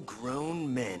 2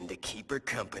 grown men to keep her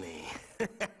company.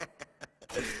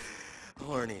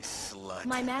 Horny slut.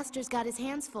 My master's got his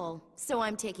hands full, so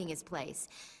I'm taking his place.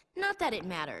 Not that it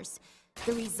matters.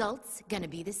 The result's gonna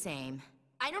be the same.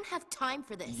 I don't have time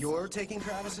for this. You're taking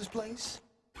Travis's place?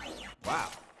 Wow.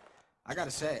 I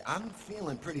gotta say, I'm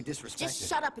feeling pretty disrespected. Just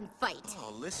shut up and fight.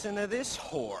 Oh, listen to this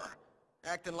whore.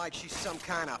 Acting like she's some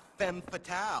kind of femme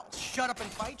fatale. Shut up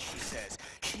and fight, she says.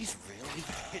 She's really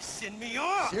pissing me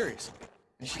off. Seriously.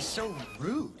 And she's so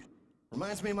rude.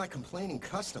 Reminds me of my complaining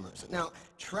customers. Now,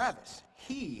 Travis,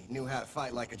 he knew how to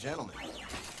fight like a gentleman.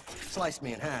 Sliced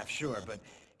me in half, sure, but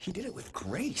he did it with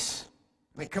grace.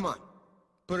 I mean, come on.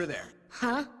 Put her there.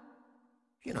 Huh?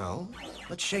 You know,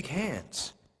 let's shake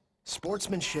hands.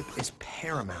 Sportsmanship is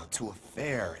paramount to a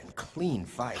fair and clean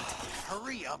fight.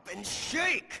 Hurry up and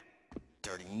shake!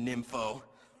 Dirty nympho.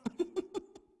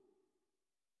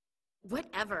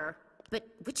 Whatever. But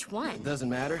which one? It doesn't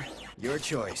matter. Your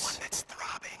choice. One that's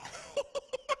throbbing.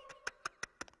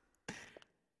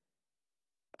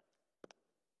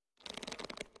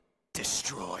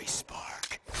 Destroy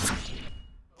Spark.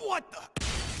 What the?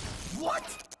 What?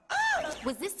 Ah!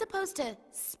 Was this supposed to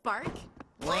spark?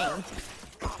 Lame.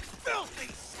 Filthy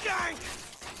skank!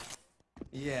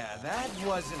 Yeah, that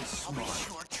wasn't smart. I'll be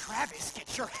sure Travis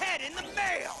gets your head in the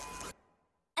mail!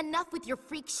 Enough with your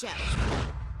freak show.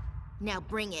 Now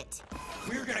bring it.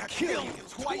 We're gonna kill you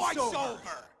twice over!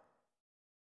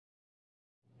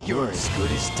 You're as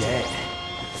good as dead.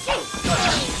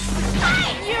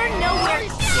 You're nowhere.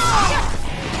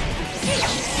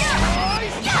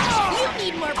 You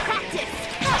need more practice.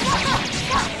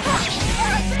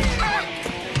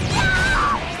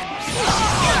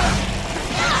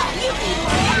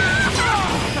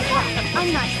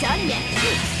 I'm not done yet.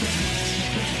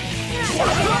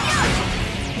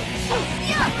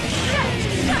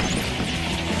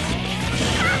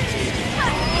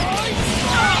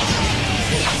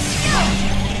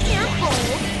 Careful!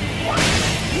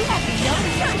 You have no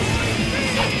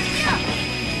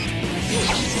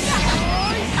chance!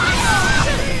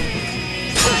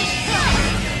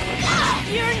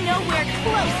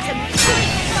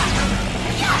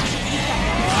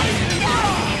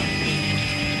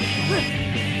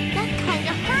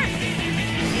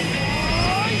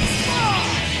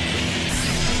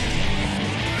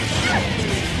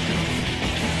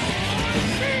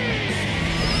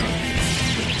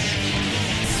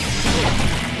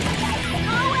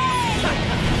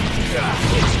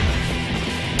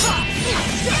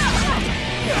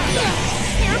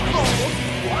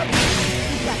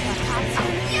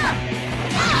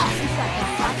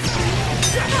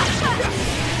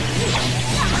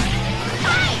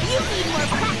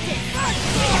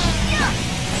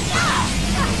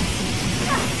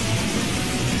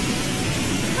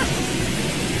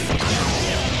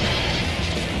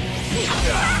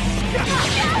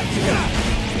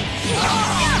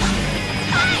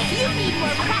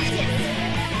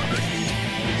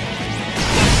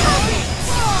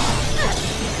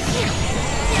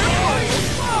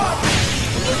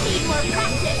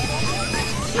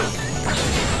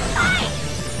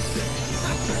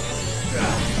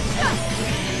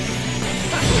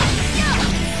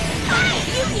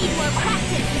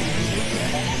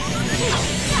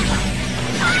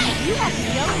 You have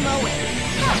no mowing.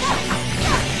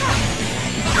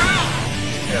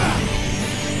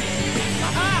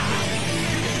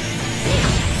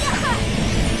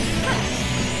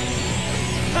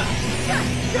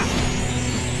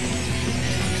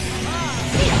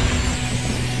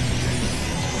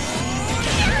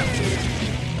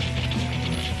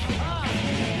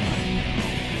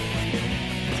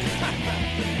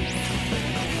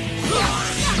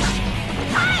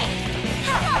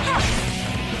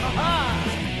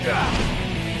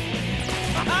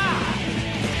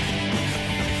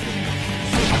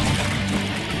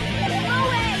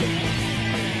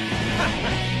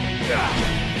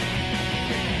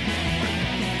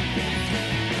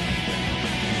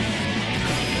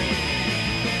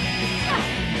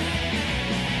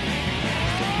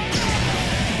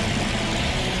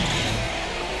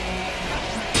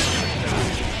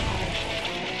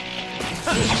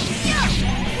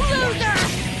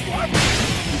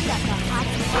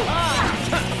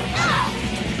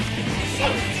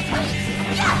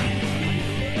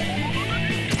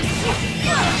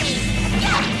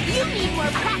 You need more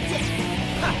practice.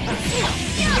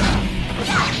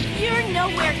 You're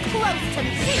nowhere close to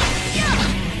me.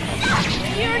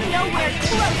 You're nowhere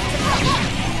close to me.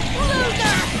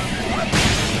 Loser!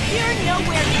 You're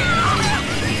nowhere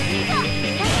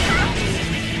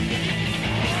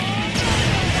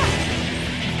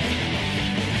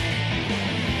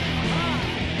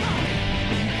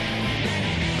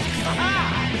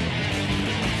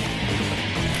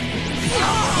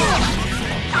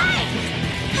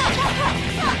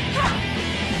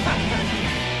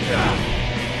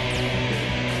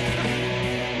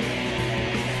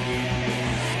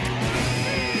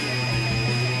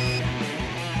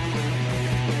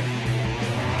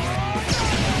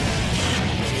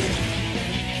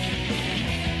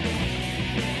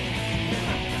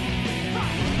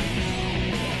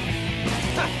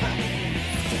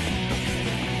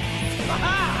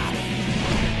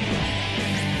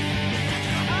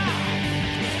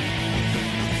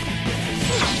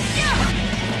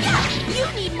You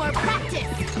need more practice.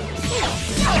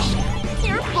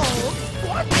 You're bold.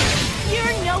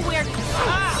 You're nowhere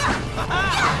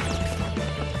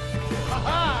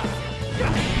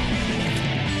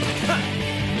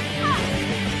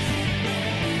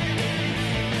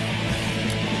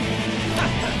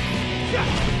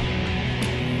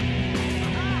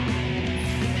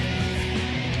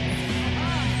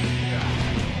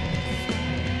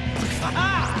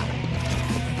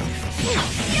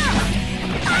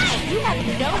You have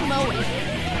no mowing.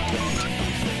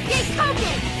 Get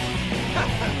cooking!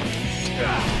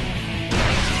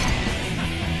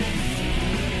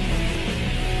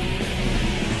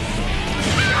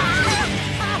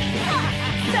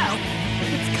 So,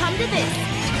 it's come to this.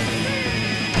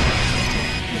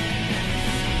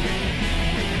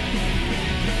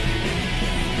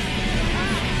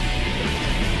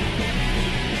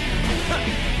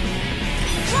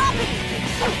 Drop it!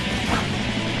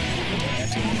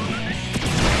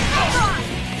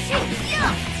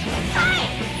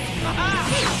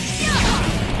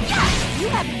 You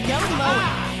have no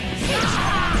mowing.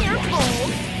 They're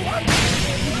bold.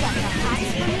 You got the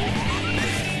highs for me?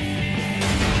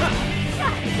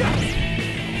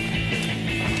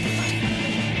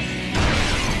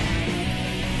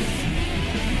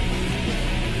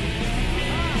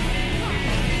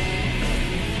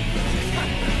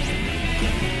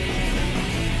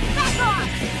 Back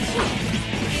off!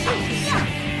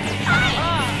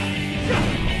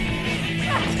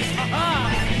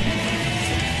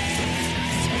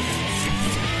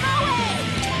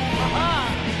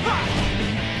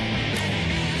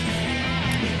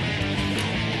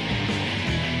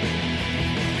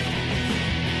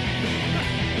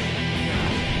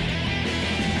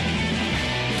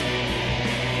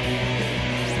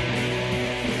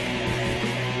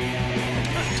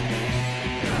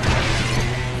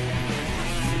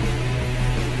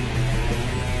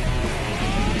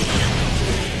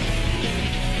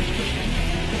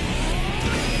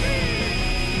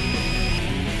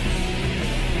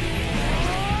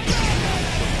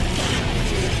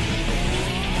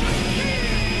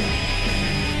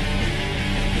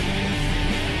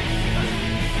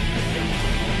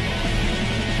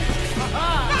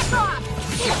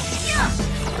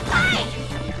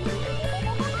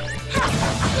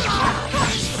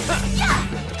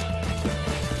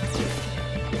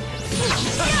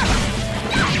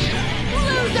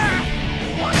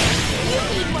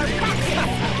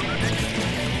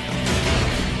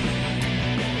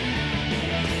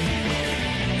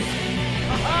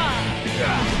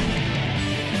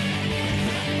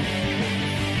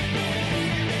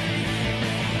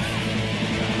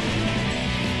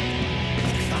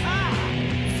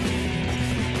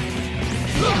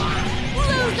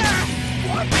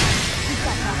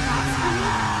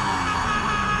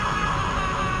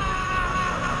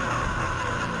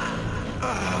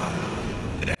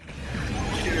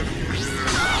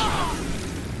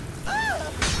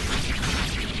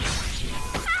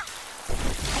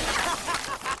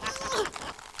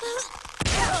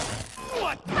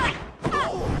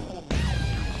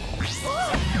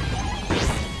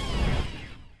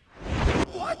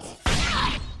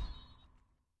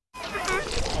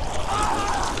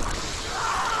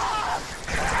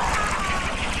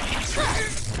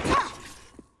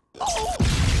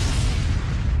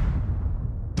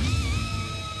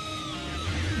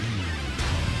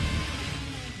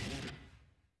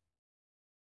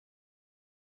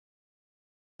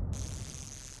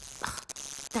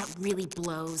 That really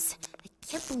blows. I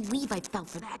can't believe I fell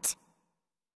for that.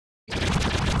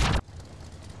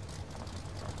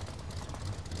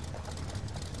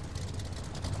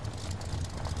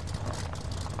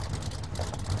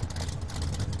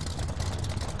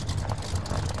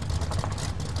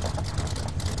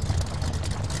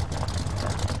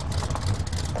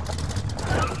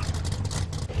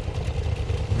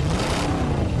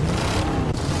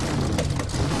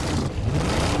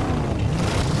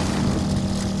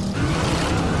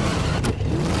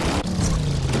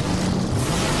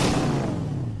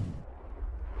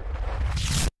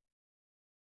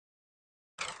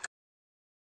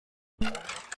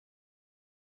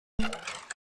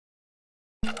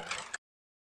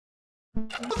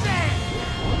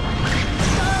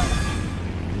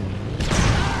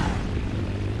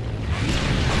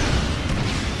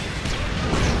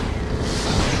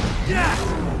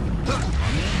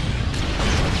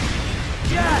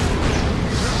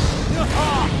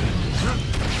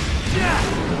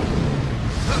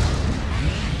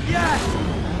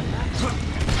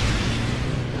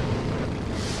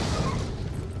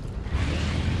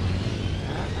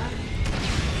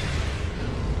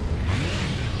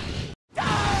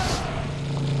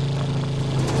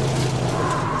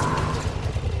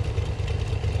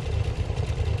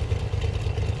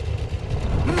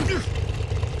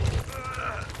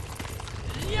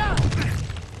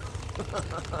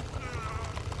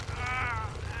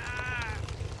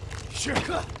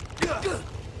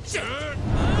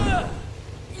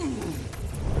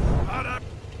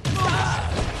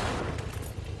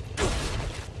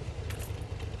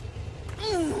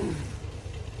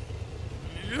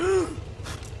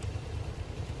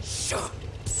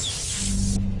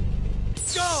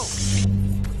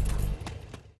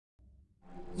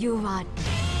 You are...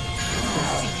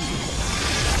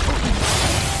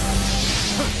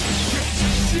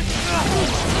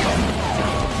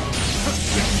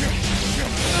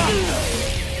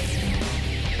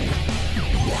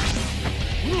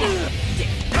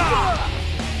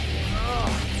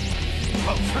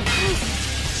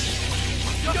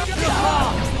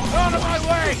 Out of my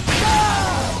way!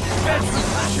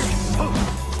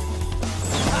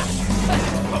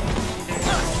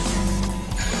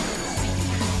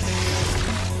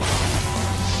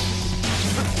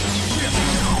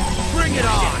 Bring it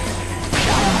on!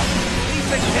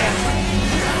 Leave it there!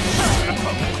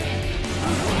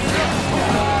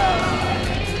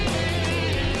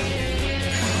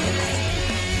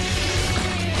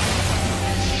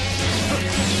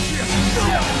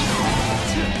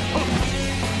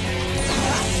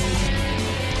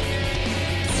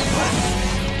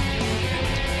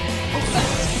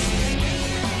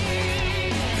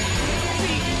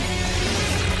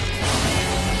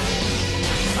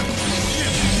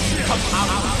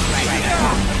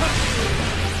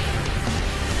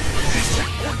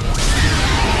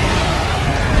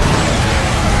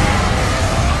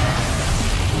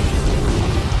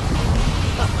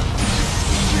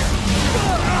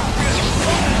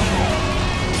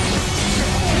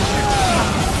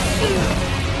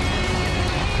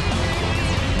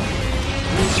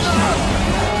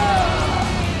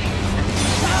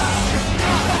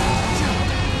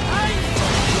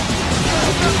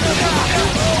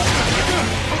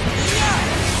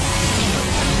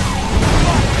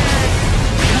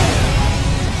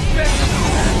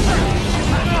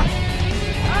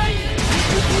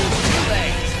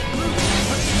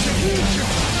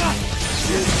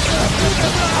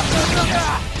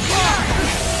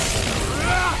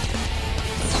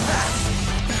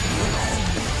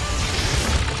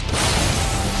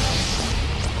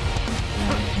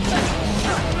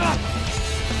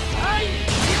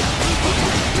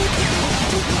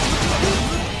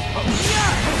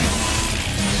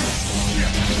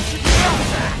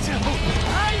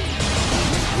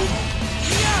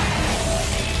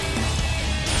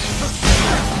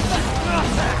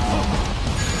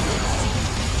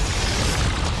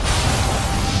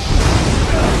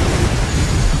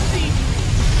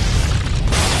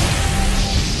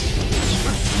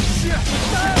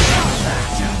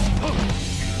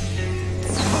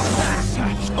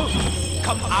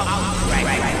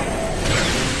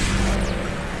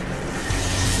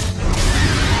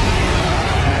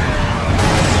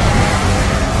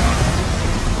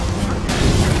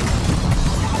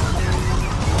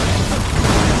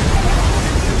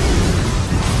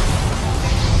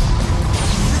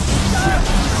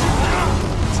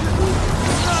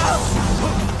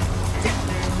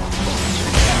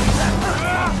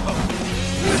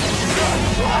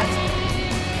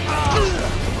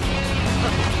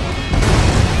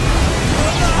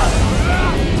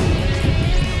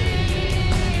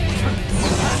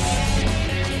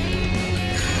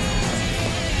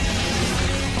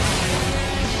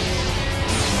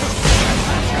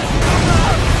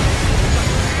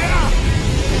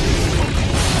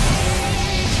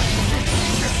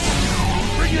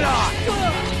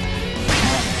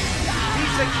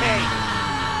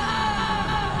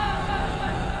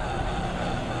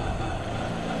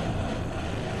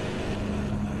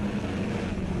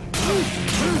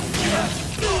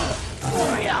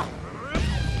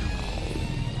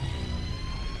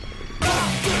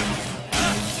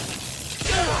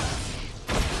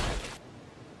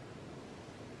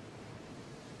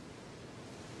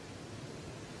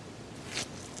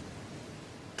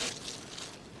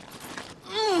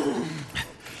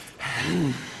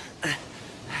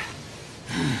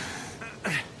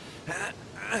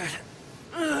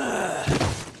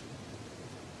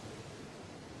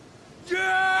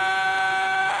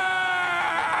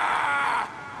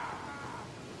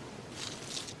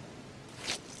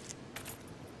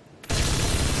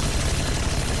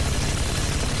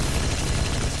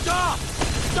 Stop!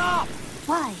 Stop!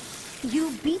 Why?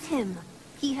 You beat him.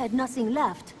 He had nothing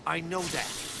left. I know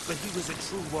that, but he was a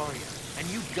true warrior, and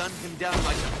you gunned him down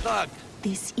like a thug.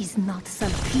 This is not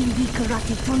some PV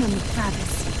karate tournament,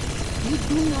 Travis. You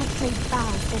do not play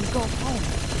bows and go home.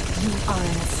 You are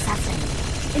an assassin,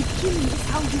 and killing is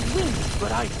how you win.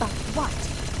 But what?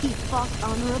 He fought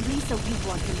honorably, so you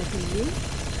want to let him live?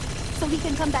 So he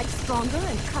can come back stronger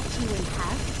and cut you in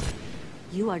half?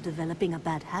 You are developing a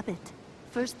bad habit.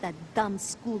 First that dumb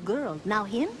schoolgirl, now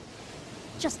him?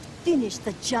 Just finish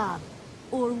the job,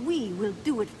 or we will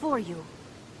do it for you.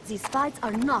 These fights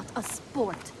are not a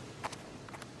sport.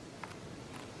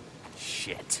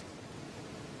 Shit.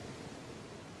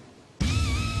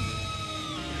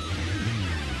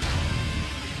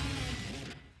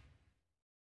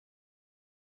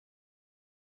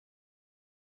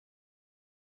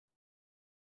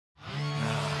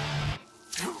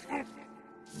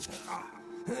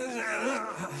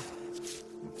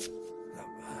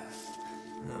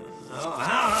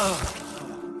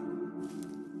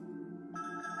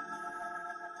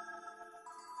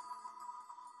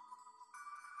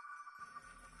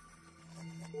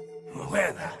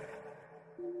 Where the...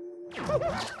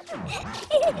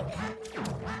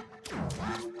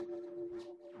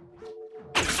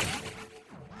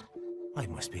 I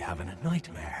must be having a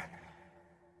nightmare.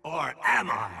 Or am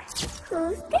I?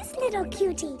 Who's this little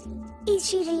cutie? Is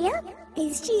she real?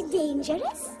 Is she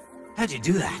dangerous? How'd you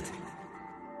do that?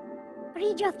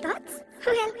 Read your thoughts?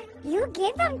 Well, you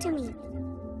gave them to me.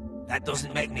 That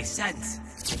doesn't make any sense.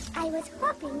 I was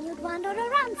hoping you'd wander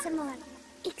around some more.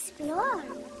 Explore.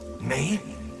 Me?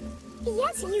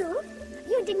 Yes, you.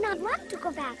 You did not want to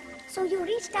go back, so you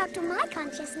reached out to my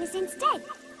consciousness instead.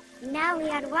 Now we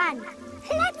are one.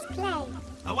 Let's play.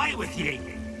 Away with ye!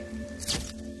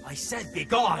 I said be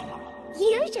gone!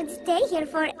 You should stay here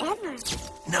forever.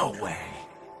 No way!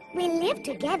 We live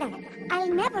together.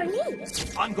 I'll never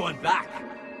leave. I'm going back.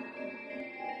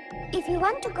 If you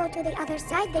want to go to the other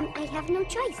side, then I have no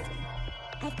choice.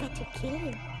 I've got to kill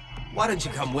you. Why don't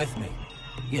you come with me?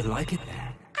 You like it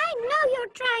there? I know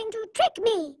you're trying to trick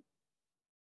me.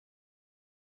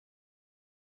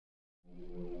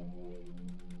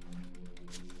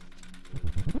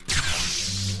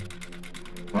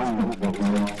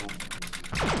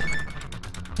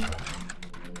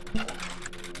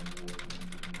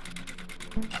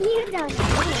 You don't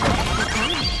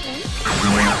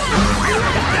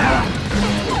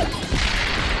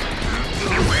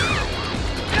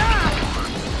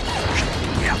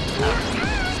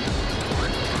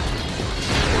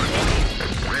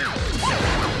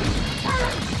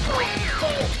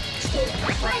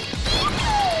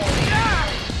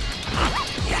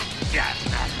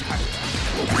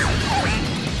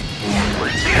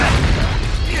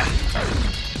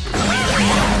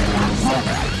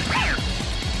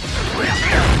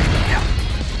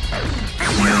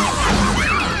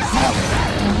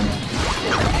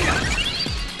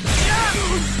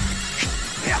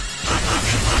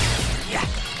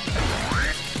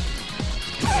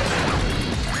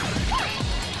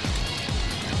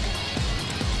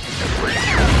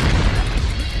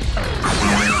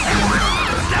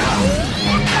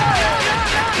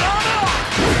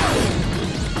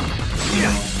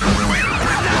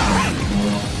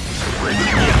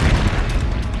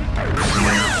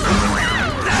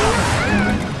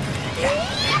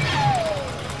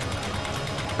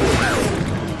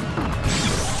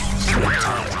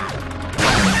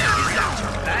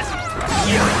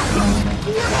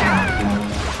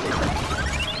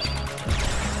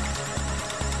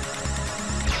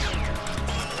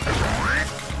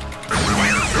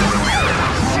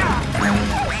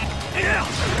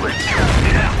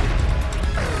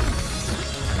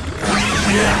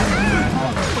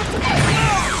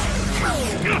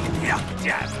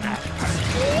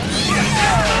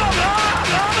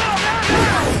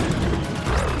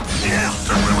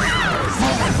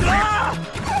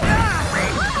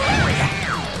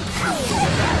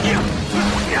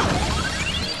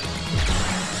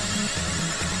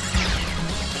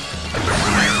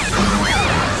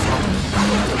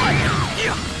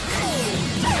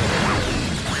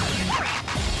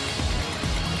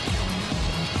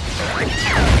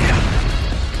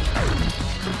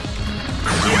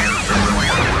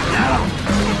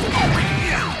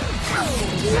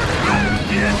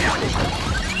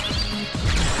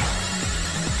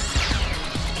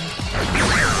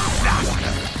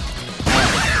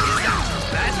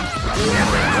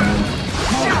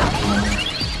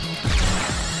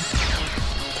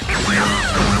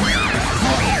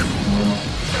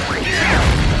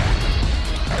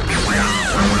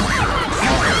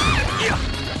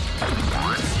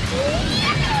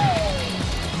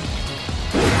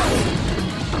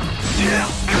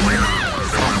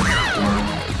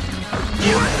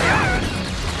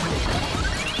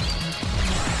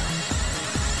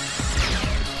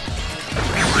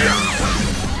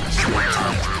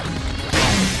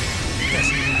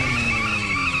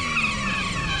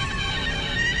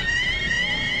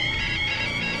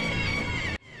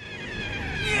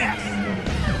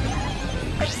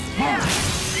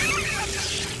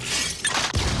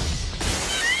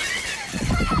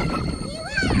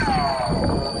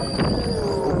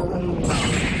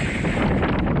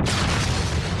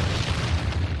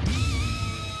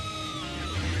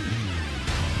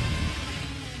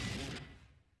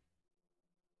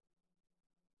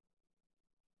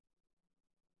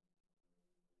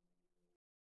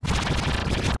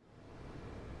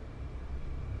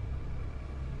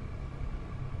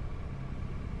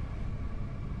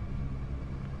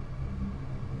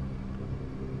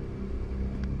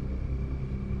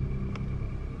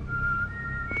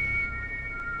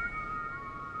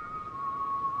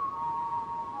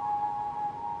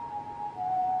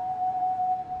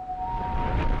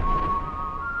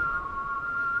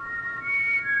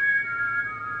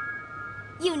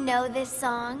You know this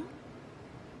song?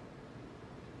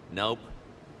 Nope.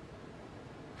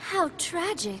 How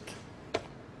tragic.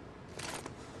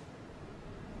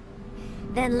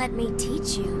 Then let me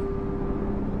teach you.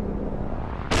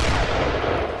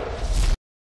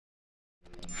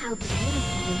 How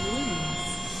beautiful the moon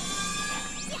is.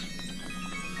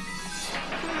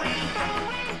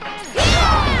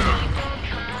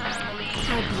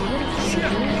 How beautiful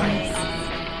the moon is.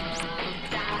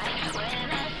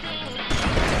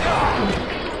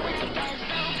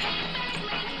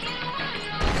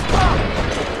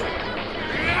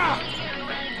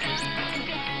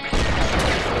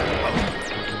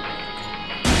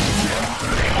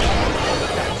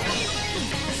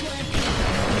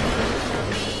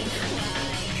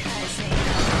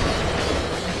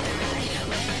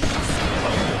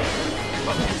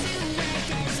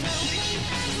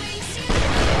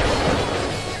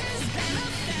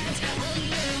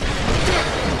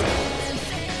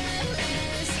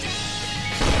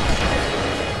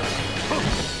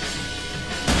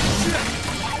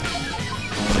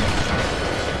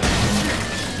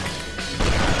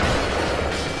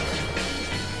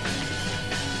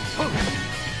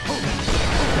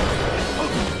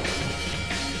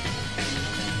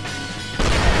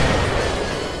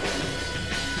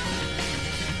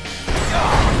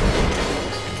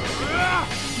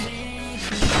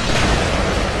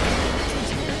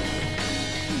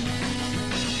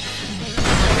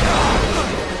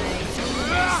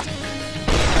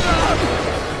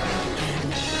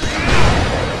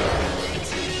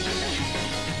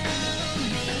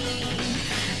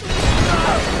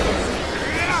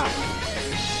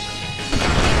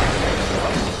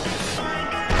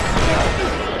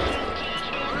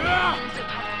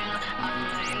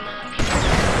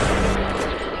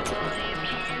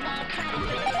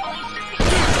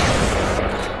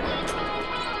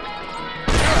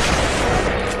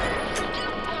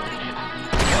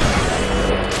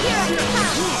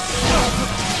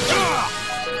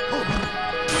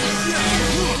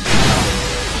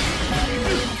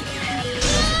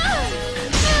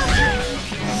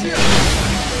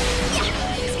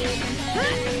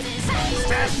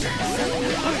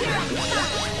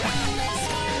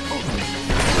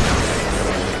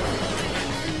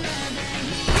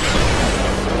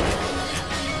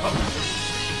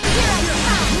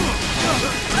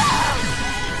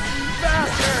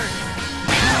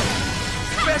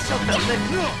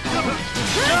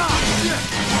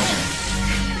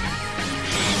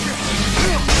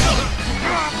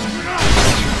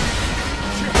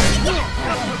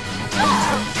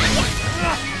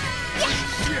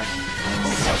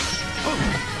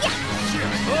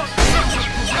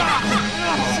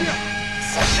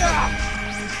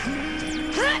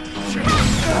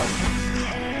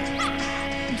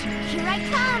 Here I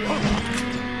come!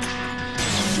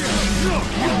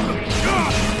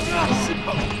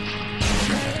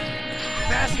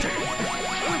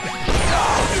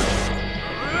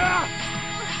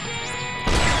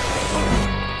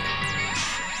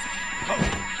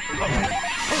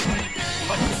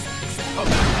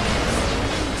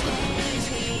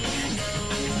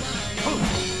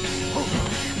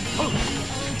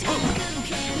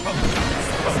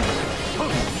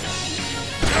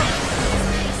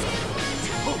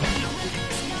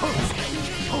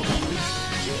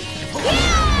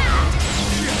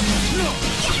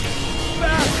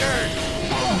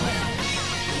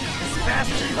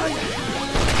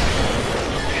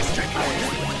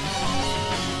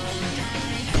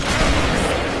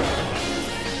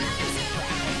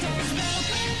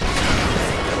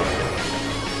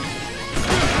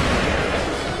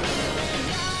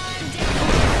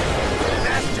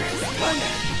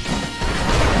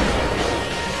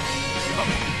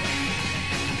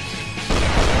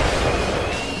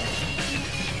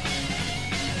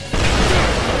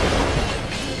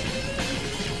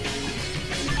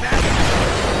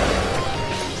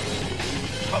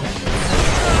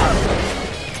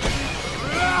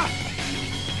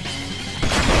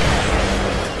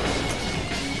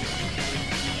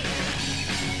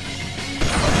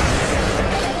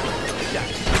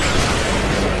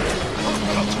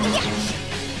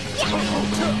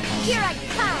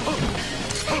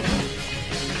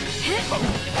 Bring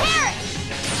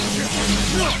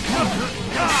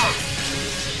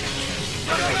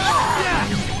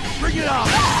it on!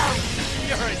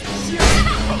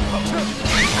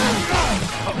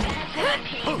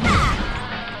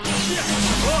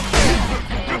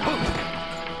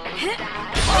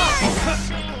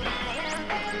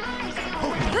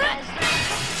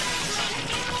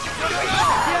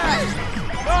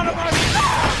 Out of my...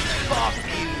 Fuck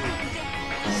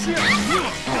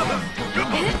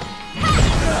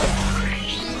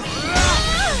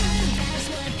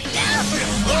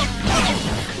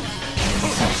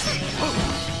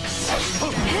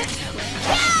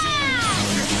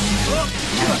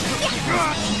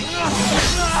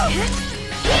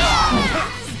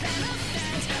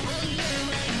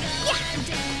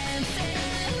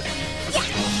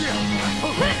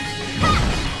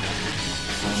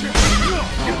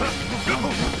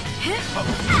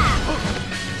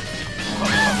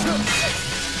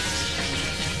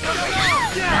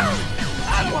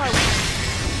How do I...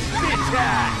 Bitch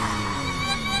ass!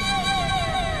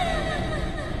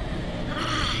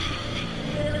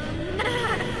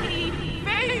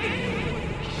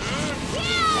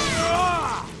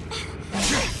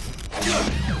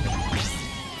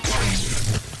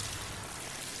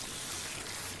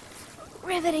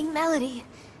 Riveting melody,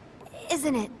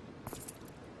 isn't it?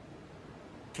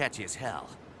 Catchy as hell.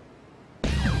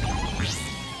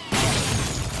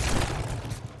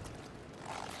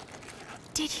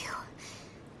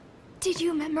 Did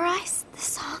you memorize the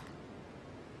song?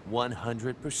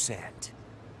 100%.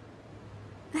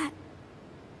 That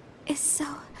is so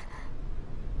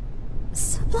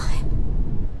sublime.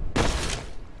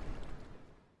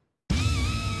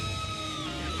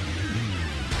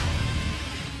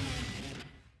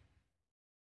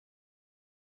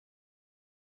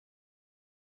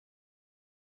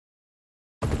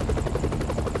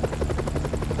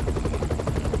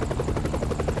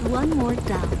 One more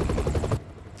down.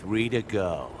 3 to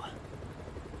go.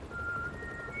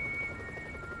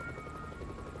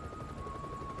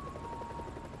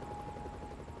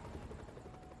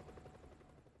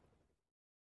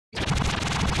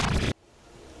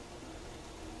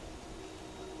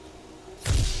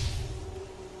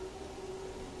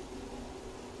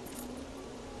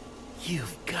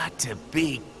 You've got to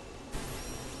be...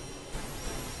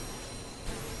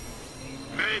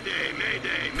 Mayday,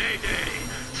 mayday, mayday!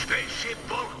 Spaceship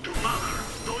Vault to Mother.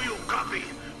 Do you copy?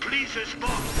 Please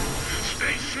respond.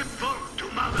 Spaceship Vault to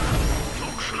Mother.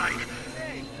 Looks like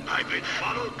I've been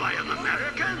followed by an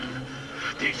American?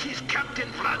 This is Captain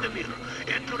Vladimir,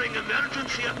 entering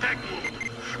emergency attack mode.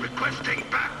 Requesting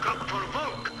backup for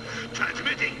Volk.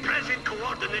 Transmitting present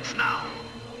coordinates now.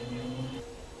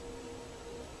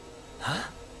 Huh?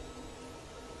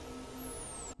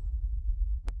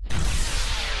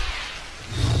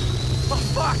 Oh,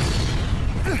 fuck!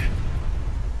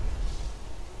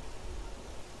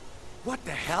 What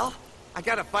the hell? I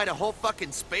gotta fight a whole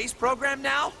fucking space program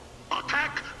now?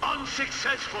 Attack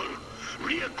unsuccessful.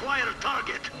 Reacquire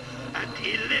target and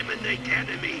eliminate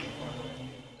enemy.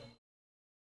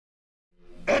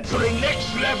 Entering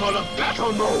next level of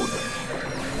battle mode.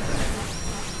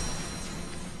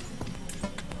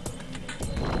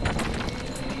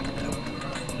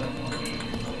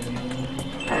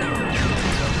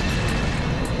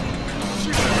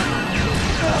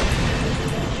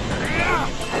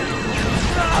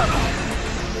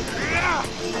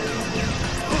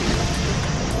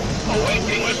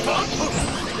 Awaiting response.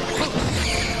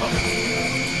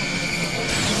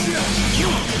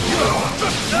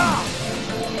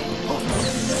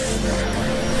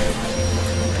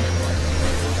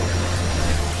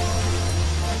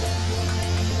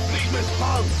 Please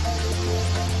respond.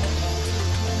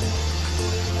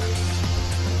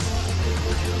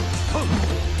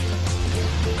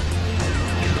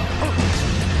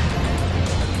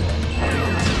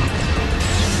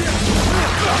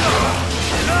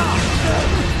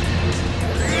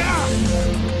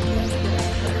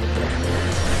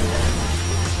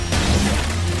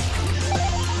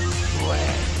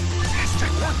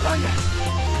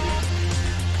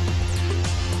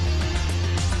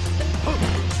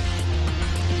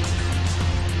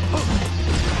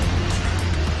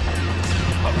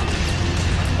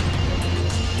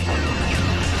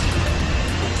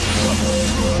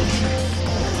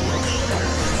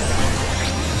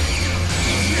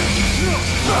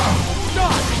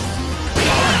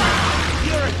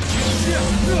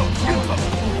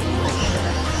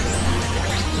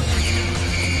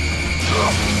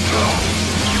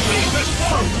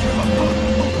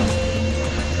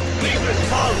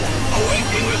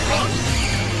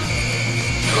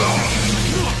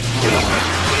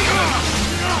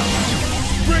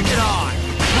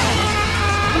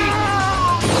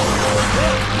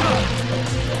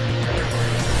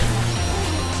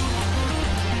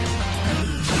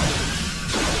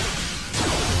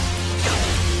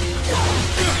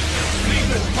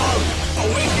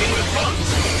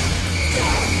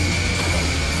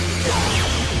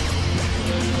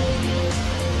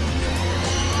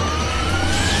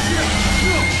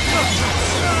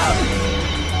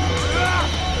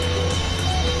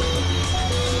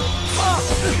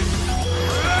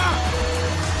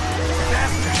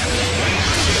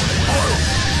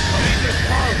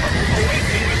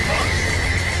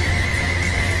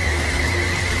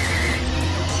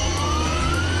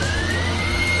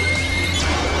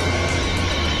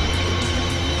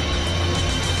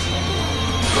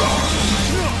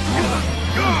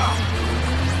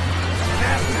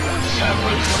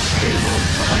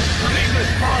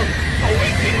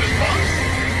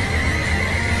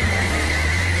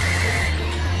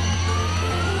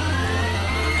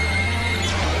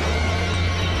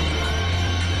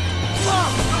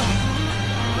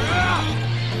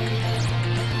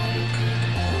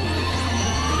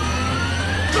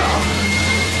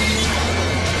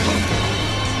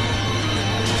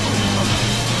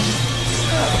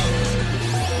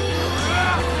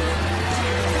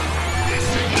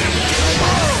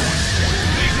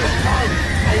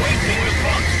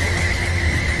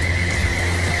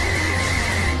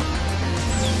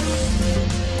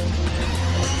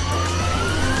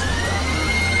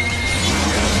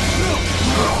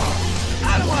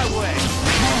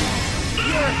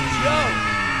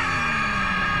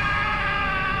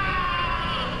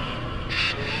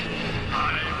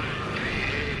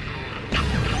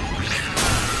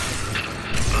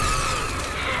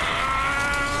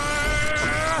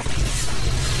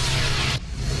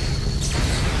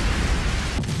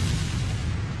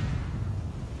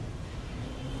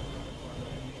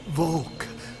 Volk,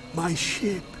 my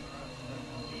ship.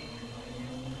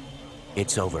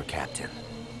 It's over, Captain.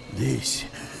 This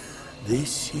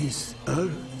is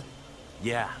Earth?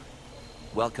 Yeah.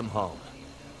 Welcome home.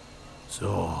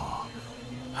 So,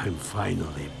 I'm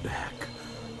finally back.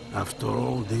 After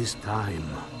all this time.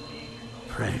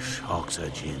 Fresh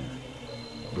oxygen,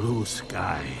 blue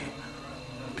sky,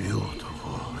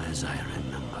 beautiful as I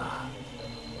remember.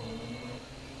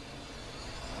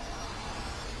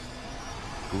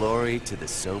 Glory to the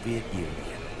Soviet Union.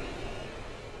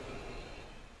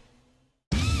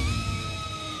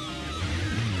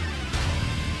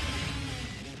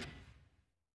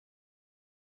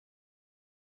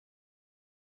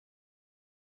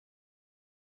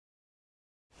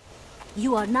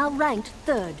 You are now ranked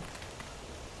 3rd.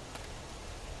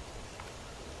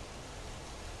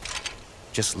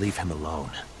 Just leave him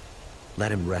alone.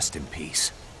 Let him rest in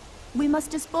peace. We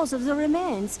must dispose of the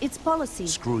remains. It's policy.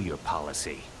 Screw your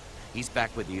policy. He's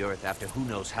back with the Earth after who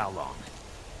knows how long.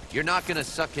 You're not gonna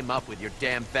suck him up with your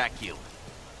damn vacuum.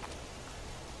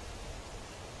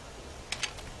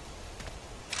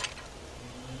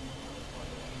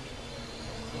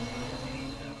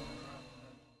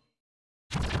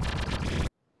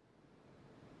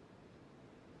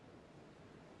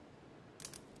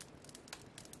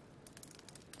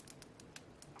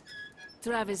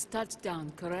 Travis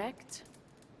touchdown, correct?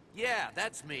 Yeah,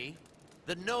 that's me.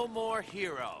 The no more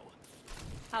hero.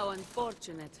 How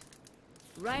unfortunate.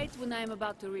 Right when I'm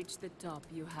about to reach the top,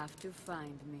 you have to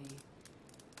find me.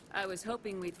 I was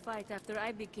hoping we'd fight after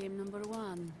I became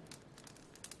 #1.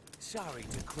 Sorry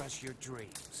to crush your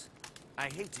dreams. I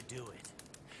hate to do it,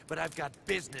 but I've got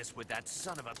business with that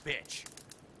son of a bitch.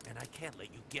 And I can't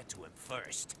let you get to him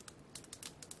first.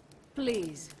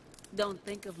 Please, don't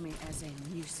think of me as a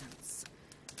nuisance.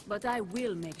 But I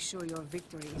will make sure your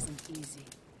victory isn't easy.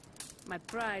 My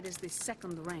pride is the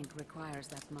 2nd rank requires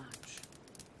that much.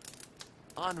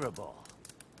 Honorable.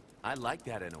 I like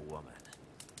that in a woman.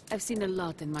 I've seen a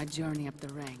lot in my journey up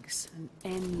the ranks. An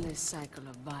endless cycle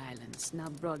of violence, now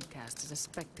broadcast as a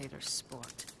spectator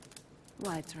sport.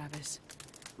 Why, Travis?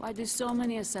 Why do so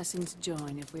many assassins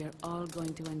join if we are all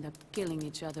going to end up killing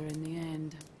each other in the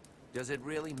end? Does it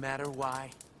really matter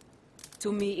why?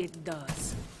 To me, it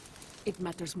does. It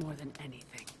matters more than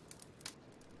anything.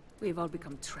 We've all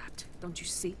become trapped, don't you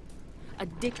see?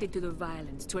 Addicted to the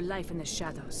violence, to a life in the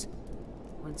shadows.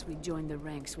 Once we join the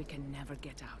ranks, we can never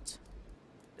get out.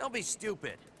 Don't be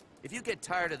stupid. If you get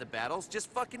tired of the battles,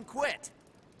 just fucking quit.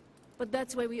 But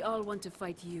that's why we all want to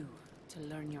fight you, to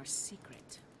learn your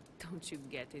secret. Don't you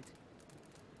get it?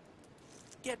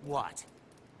 Get what?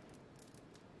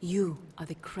 You are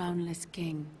the crownless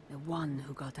king, the one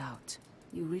who got out.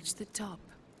 You reached the top,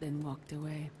 then walked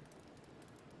away.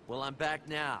 Well, I'm back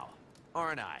now,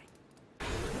 aren't I?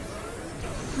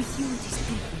 With you it is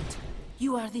different.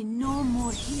 You are the no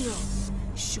more hero.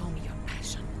 Show me your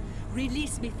passion.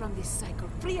 Release me from this cycle.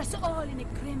 Free us all in a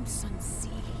crimson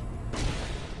sea.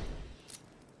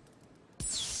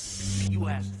 You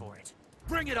asked for it.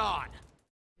 Bring it on!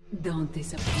 Don't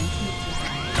disappoint me,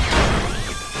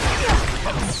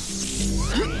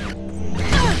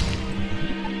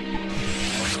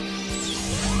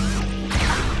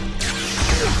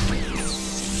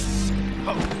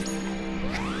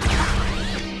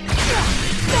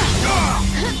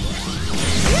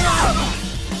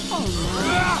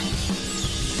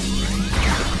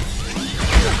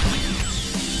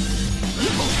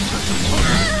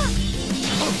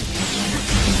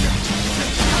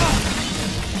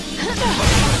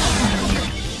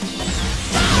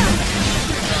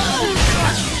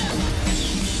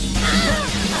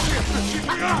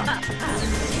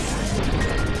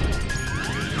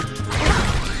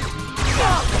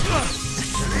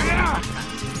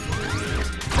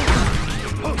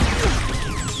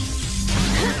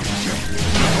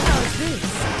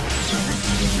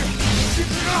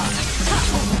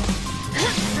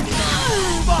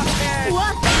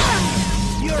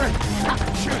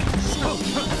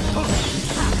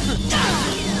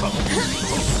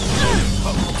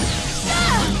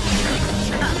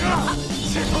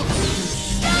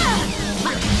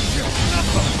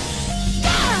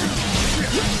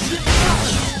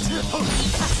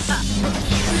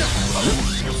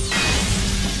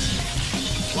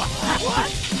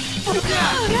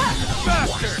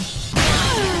 Bastard!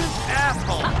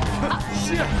 Asshole!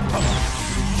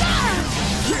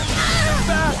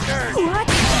 Bastard! What?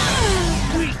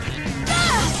 Weak!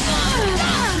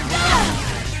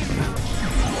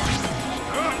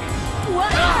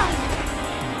 What?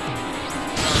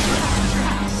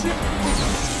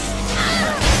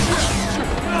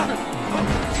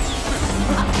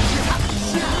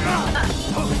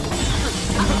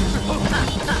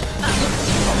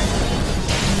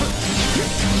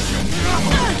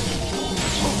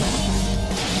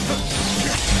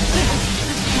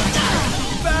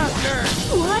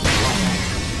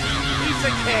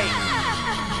 cape!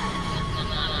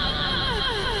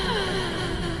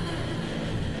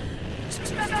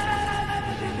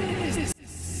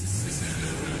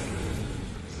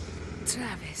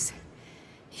 Travis,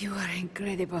 you are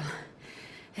incredible.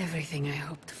 Everything I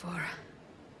hoped for.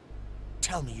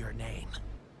 Tell me your name.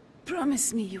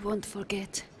 Promise me you won't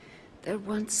forget. There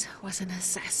once was an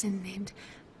assassin named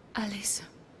Alice.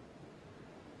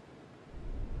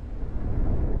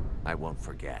 I won't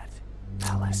forget,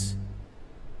 Alice.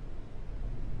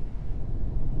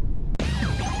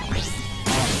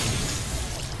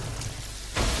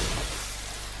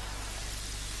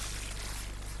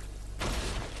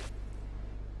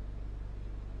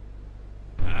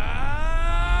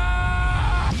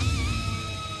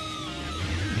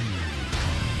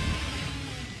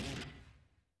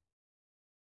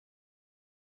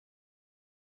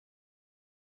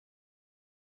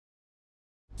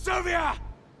 Sylvia!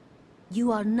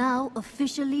 You are now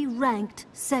officially ranked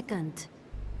second.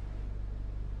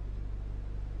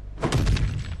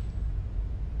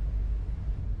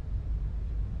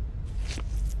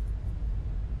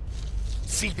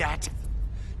 See that?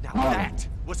 Now that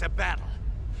was a battle.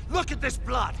 Look at this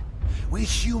blood. We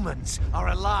humans are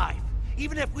alive,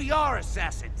 even if we are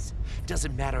assassins.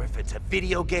 Doesn't matter if it's a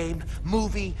video game,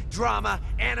 movie, drama,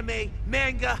 anime,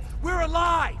 manga, we're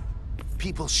alive!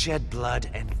 People shed blood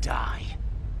and die.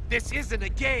 This isn't a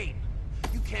game.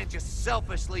 You can't just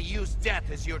selfishly use death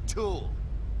as your tool.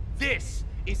 This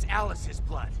is Alice's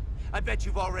blood. I bet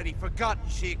you've already forgotten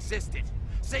she existed.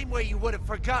 Same way you would have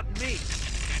forgotten me.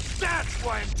 That's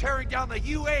why I'm tearing down the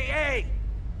UAA!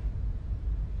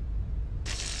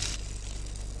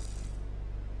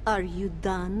 Are you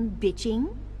done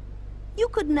bitching? You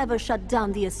could never shut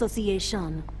down the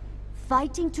association.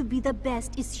 Fighting to be the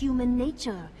best is human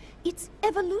nature. It's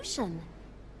evolution.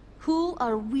 Who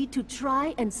are we to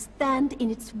try and stand in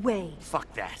its way?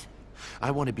 Fuck that. I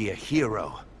want to be a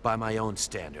hero by my own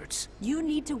standards. You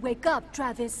need to wake up,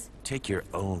 Travis. Take your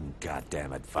own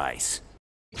goddamn advice.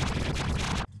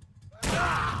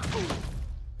 Ah!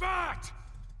 Bat!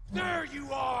 There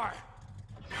you are!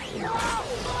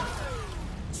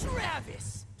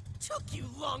 Travis! Took you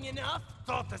long enough!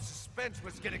 Thought the suspense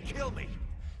was gonna kill me.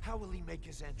 How will he make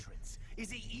his entrance? Is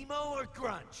he emo or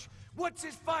grunge? What's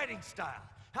his fighting style?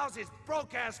 How's his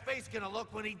broke-ass face gonna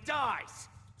look when he dies?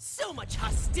 So much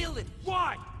hostility!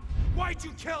 Why? Why'd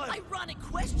you kill him? Ironic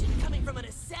question coming from an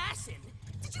assassin.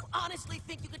 Did you honestly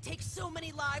think you could take so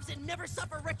many lives and never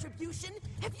suffer retribution?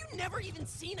 Have you never even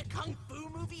seen a kung fu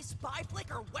movie, spy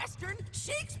flick, or western?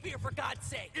 Shakespeare, for God's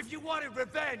sake! If you wanted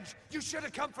revenge, you should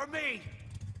have come for me!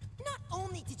 Not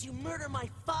only did you murder my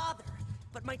father,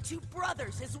 but my two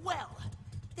brothers as well.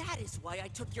 That is why I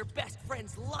took your best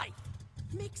friend's life.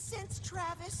 Makes sense,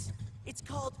 Travis? It's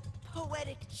called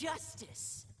poetic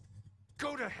justice.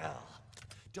 Go to hell.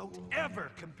 Don't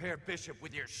ever compare Bishop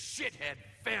with your shithead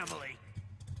family.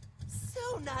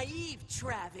 So naive,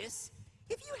 Travis.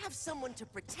 If you have someone to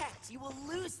protect, you will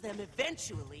lose them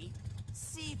eventually.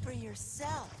 See for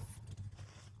yourself.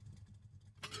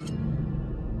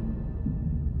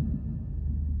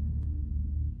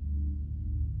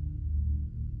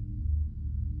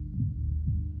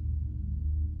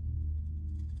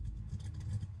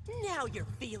 Now you're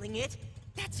feeling it.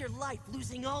 That's your life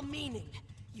losing all meaning.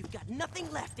 You've got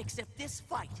nothing left except this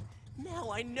fight.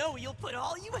 Now I know you'll put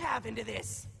all you have into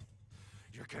this.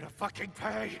 You're gonna fucking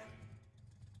pay.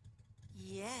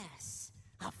 Yes,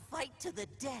 a fight to the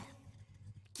death.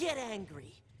 Get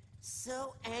angry.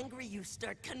 So angry you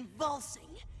start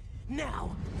convulsing.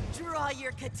 Now, draw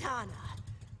your katana.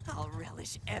 I'll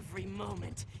relish every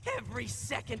moment, every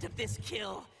second of this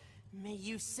kill. May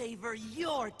you savor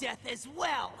your death as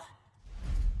well!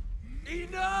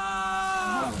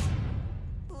 Enough!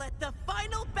 Let the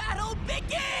final battle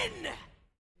begin!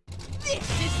 This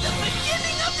is the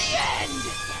beginning of the end!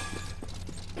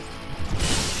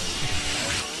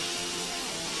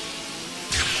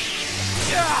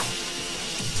 Yeah!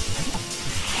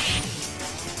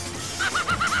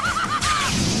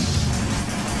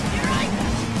 Here I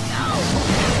go!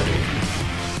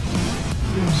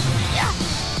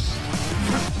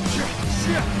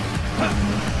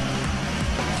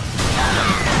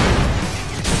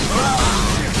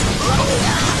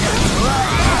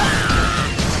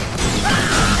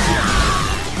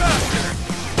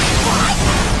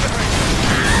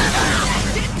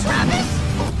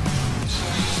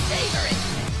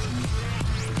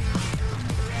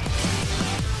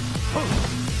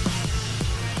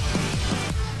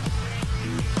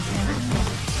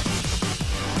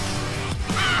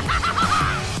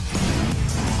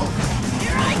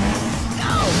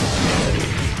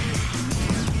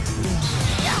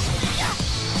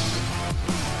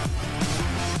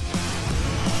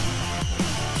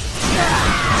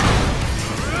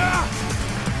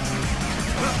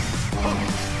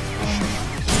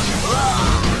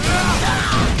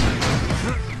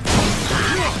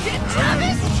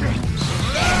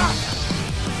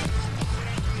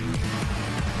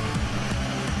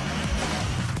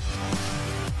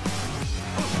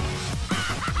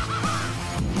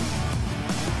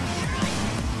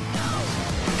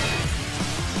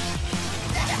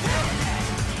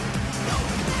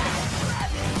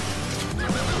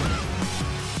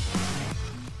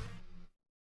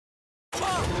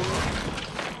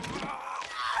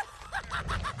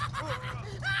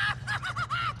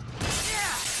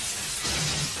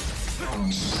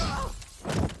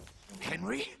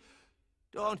 Henry?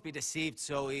 Don't be deceived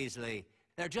so easily.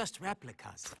 They're just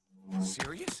replicas.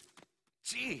 Serious?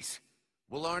 Jeez.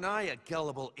 Well, aren't I a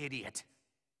gullible idiot?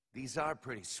 These are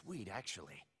pretty sweet,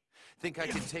 actually. Think I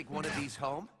can take one of these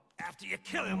home? After you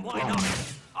kill him, why not?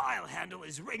 I'll handle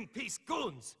his ring-piece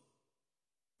goons.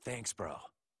 Thanks, bro.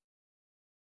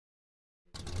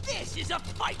 This is a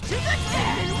fight to the death!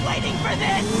 I've been waiting for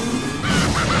this!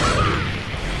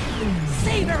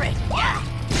 Savor it! Yeah!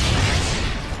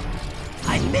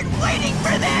 I've been waiting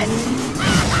for this!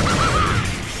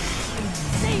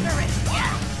 Savor it!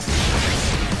 Yeah!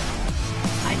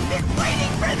 I've been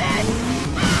waiting for this!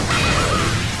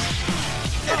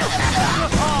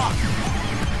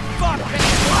 Fuck me!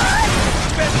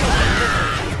 Special delivery!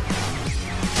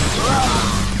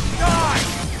 Die!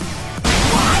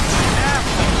 What?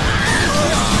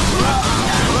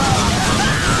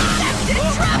 That's it,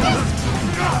 Travis!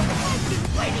 I've been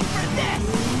waiting for this!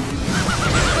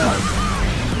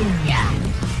 Yeah!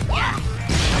 Yeah!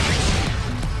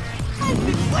 I've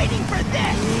been waiting for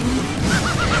this!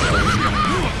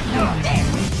 There!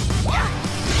 Yeah!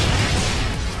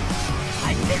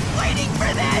 I've been waiting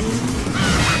for this!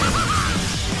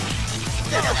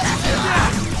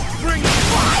 Bring it!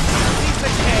 What? Piece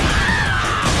of cake!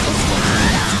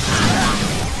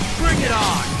 Bring it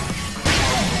on!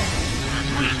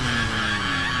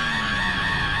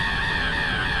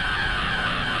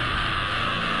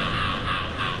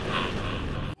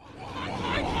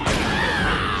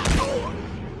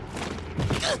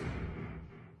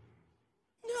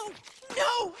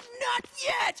 No, not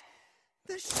yet!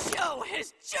 The show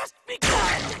has just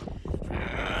begun!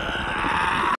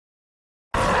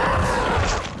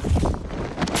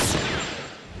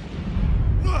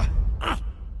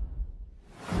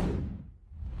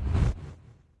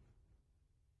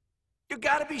 You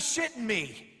gotta be shitting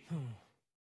me!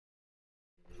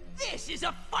 This is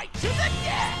a fight to the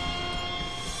death!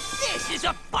 This is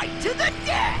a fight to the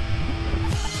death!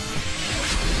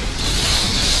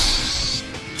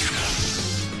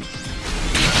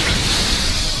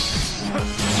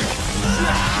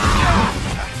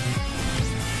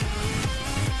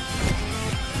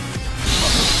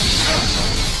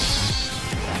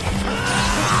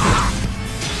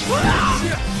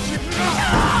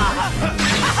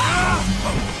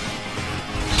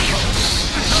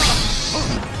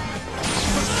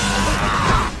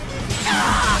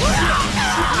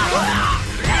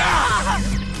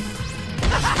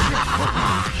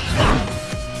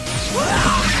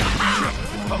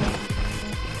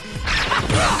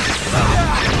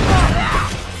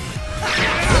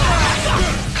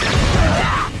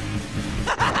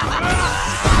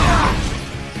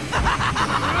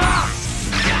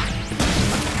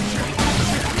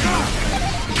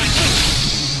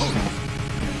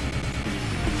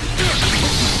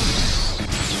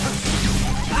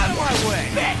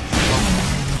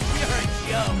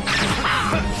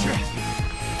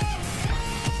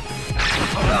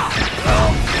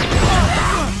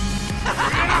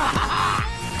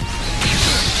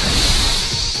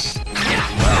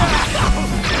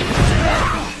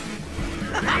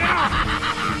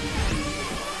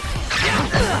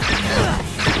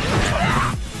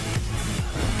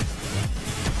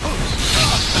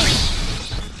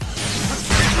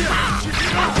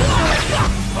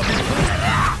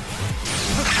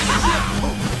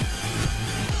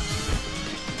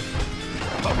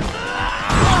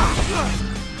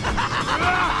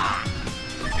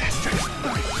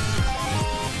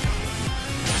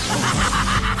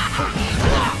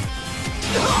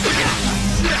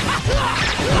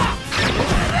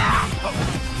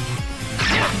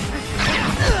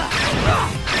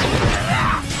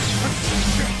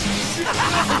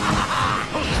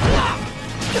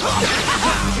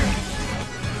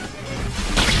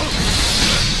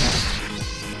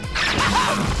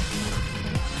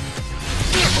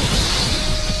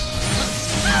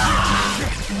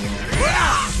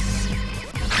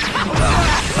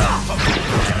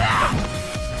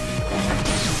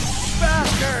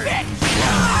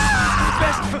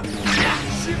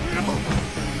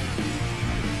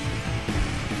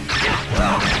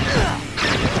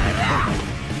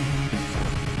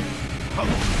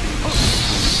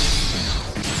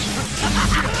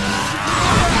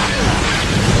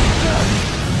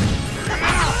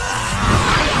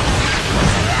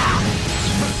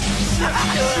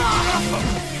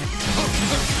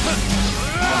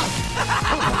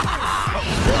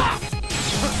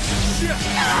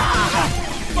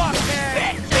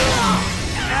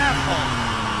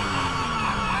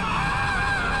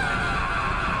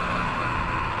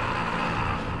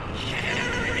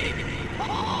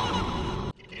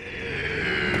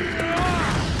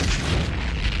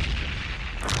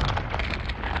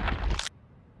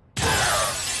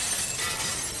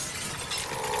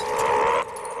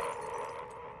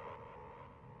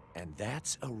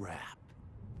 a wrap.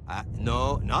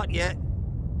 No, not yet.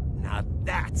 Now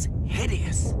that's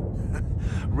hideous.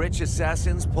 Rich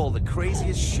assassins pull the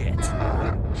craziest shit.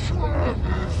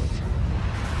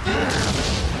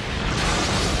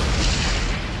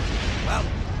 Well,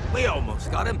 we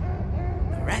almost got him.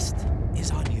 The rest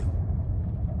is on you.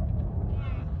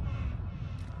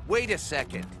 Wait a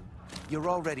second. You're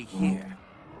already here.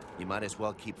 You might as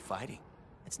well keep fighting.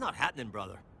 It's not happening,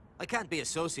 brother. I can't be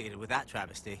associated with that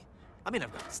travesty. I mean,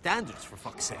 I've got standards, for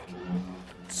fuck's sake.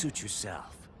 Suit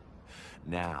yourself.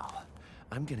 Now,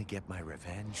 I'm gonna get my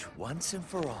revenge once and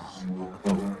for all.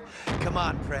 Come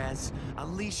on, Prez.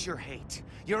 Unleash your hate,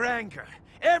 your anger,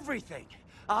 everything.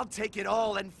 I'll take it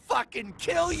all and fucking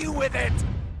kill you with it!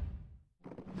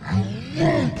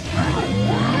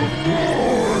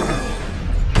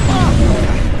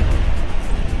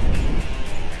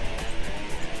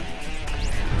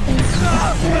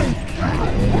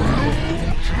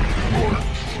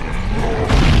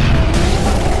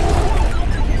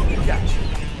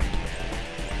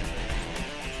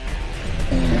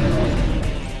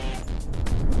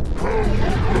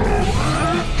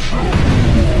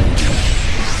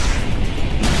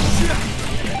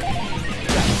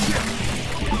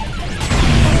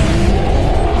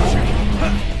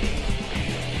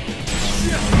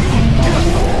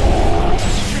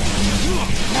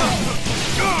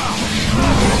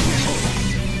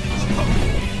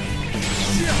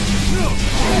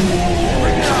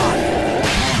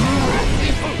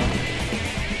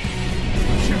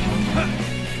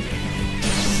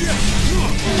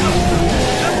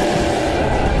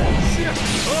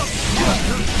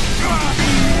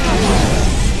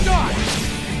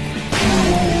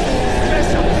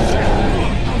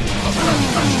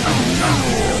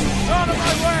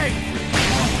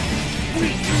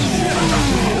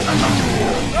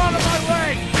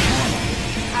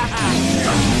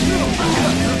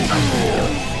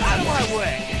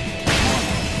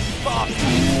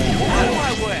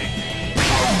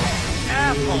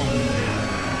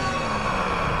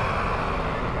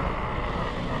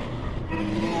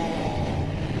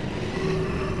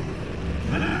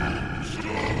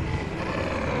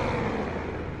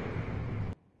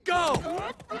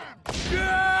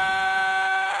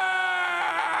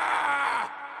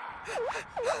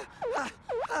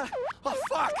 Oh,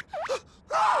 fuck!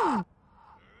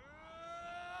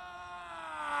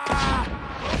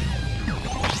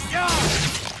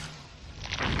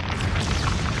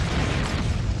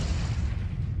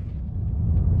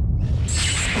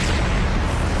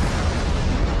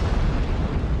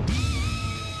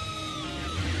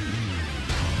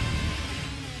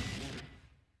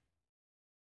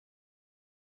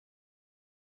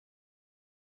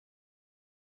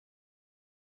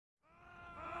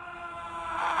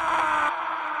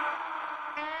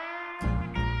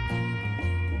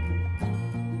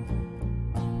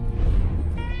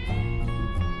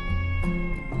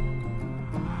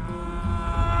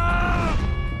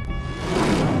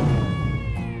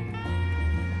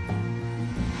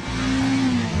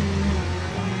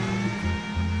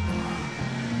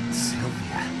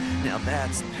 Now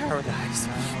that's paradise.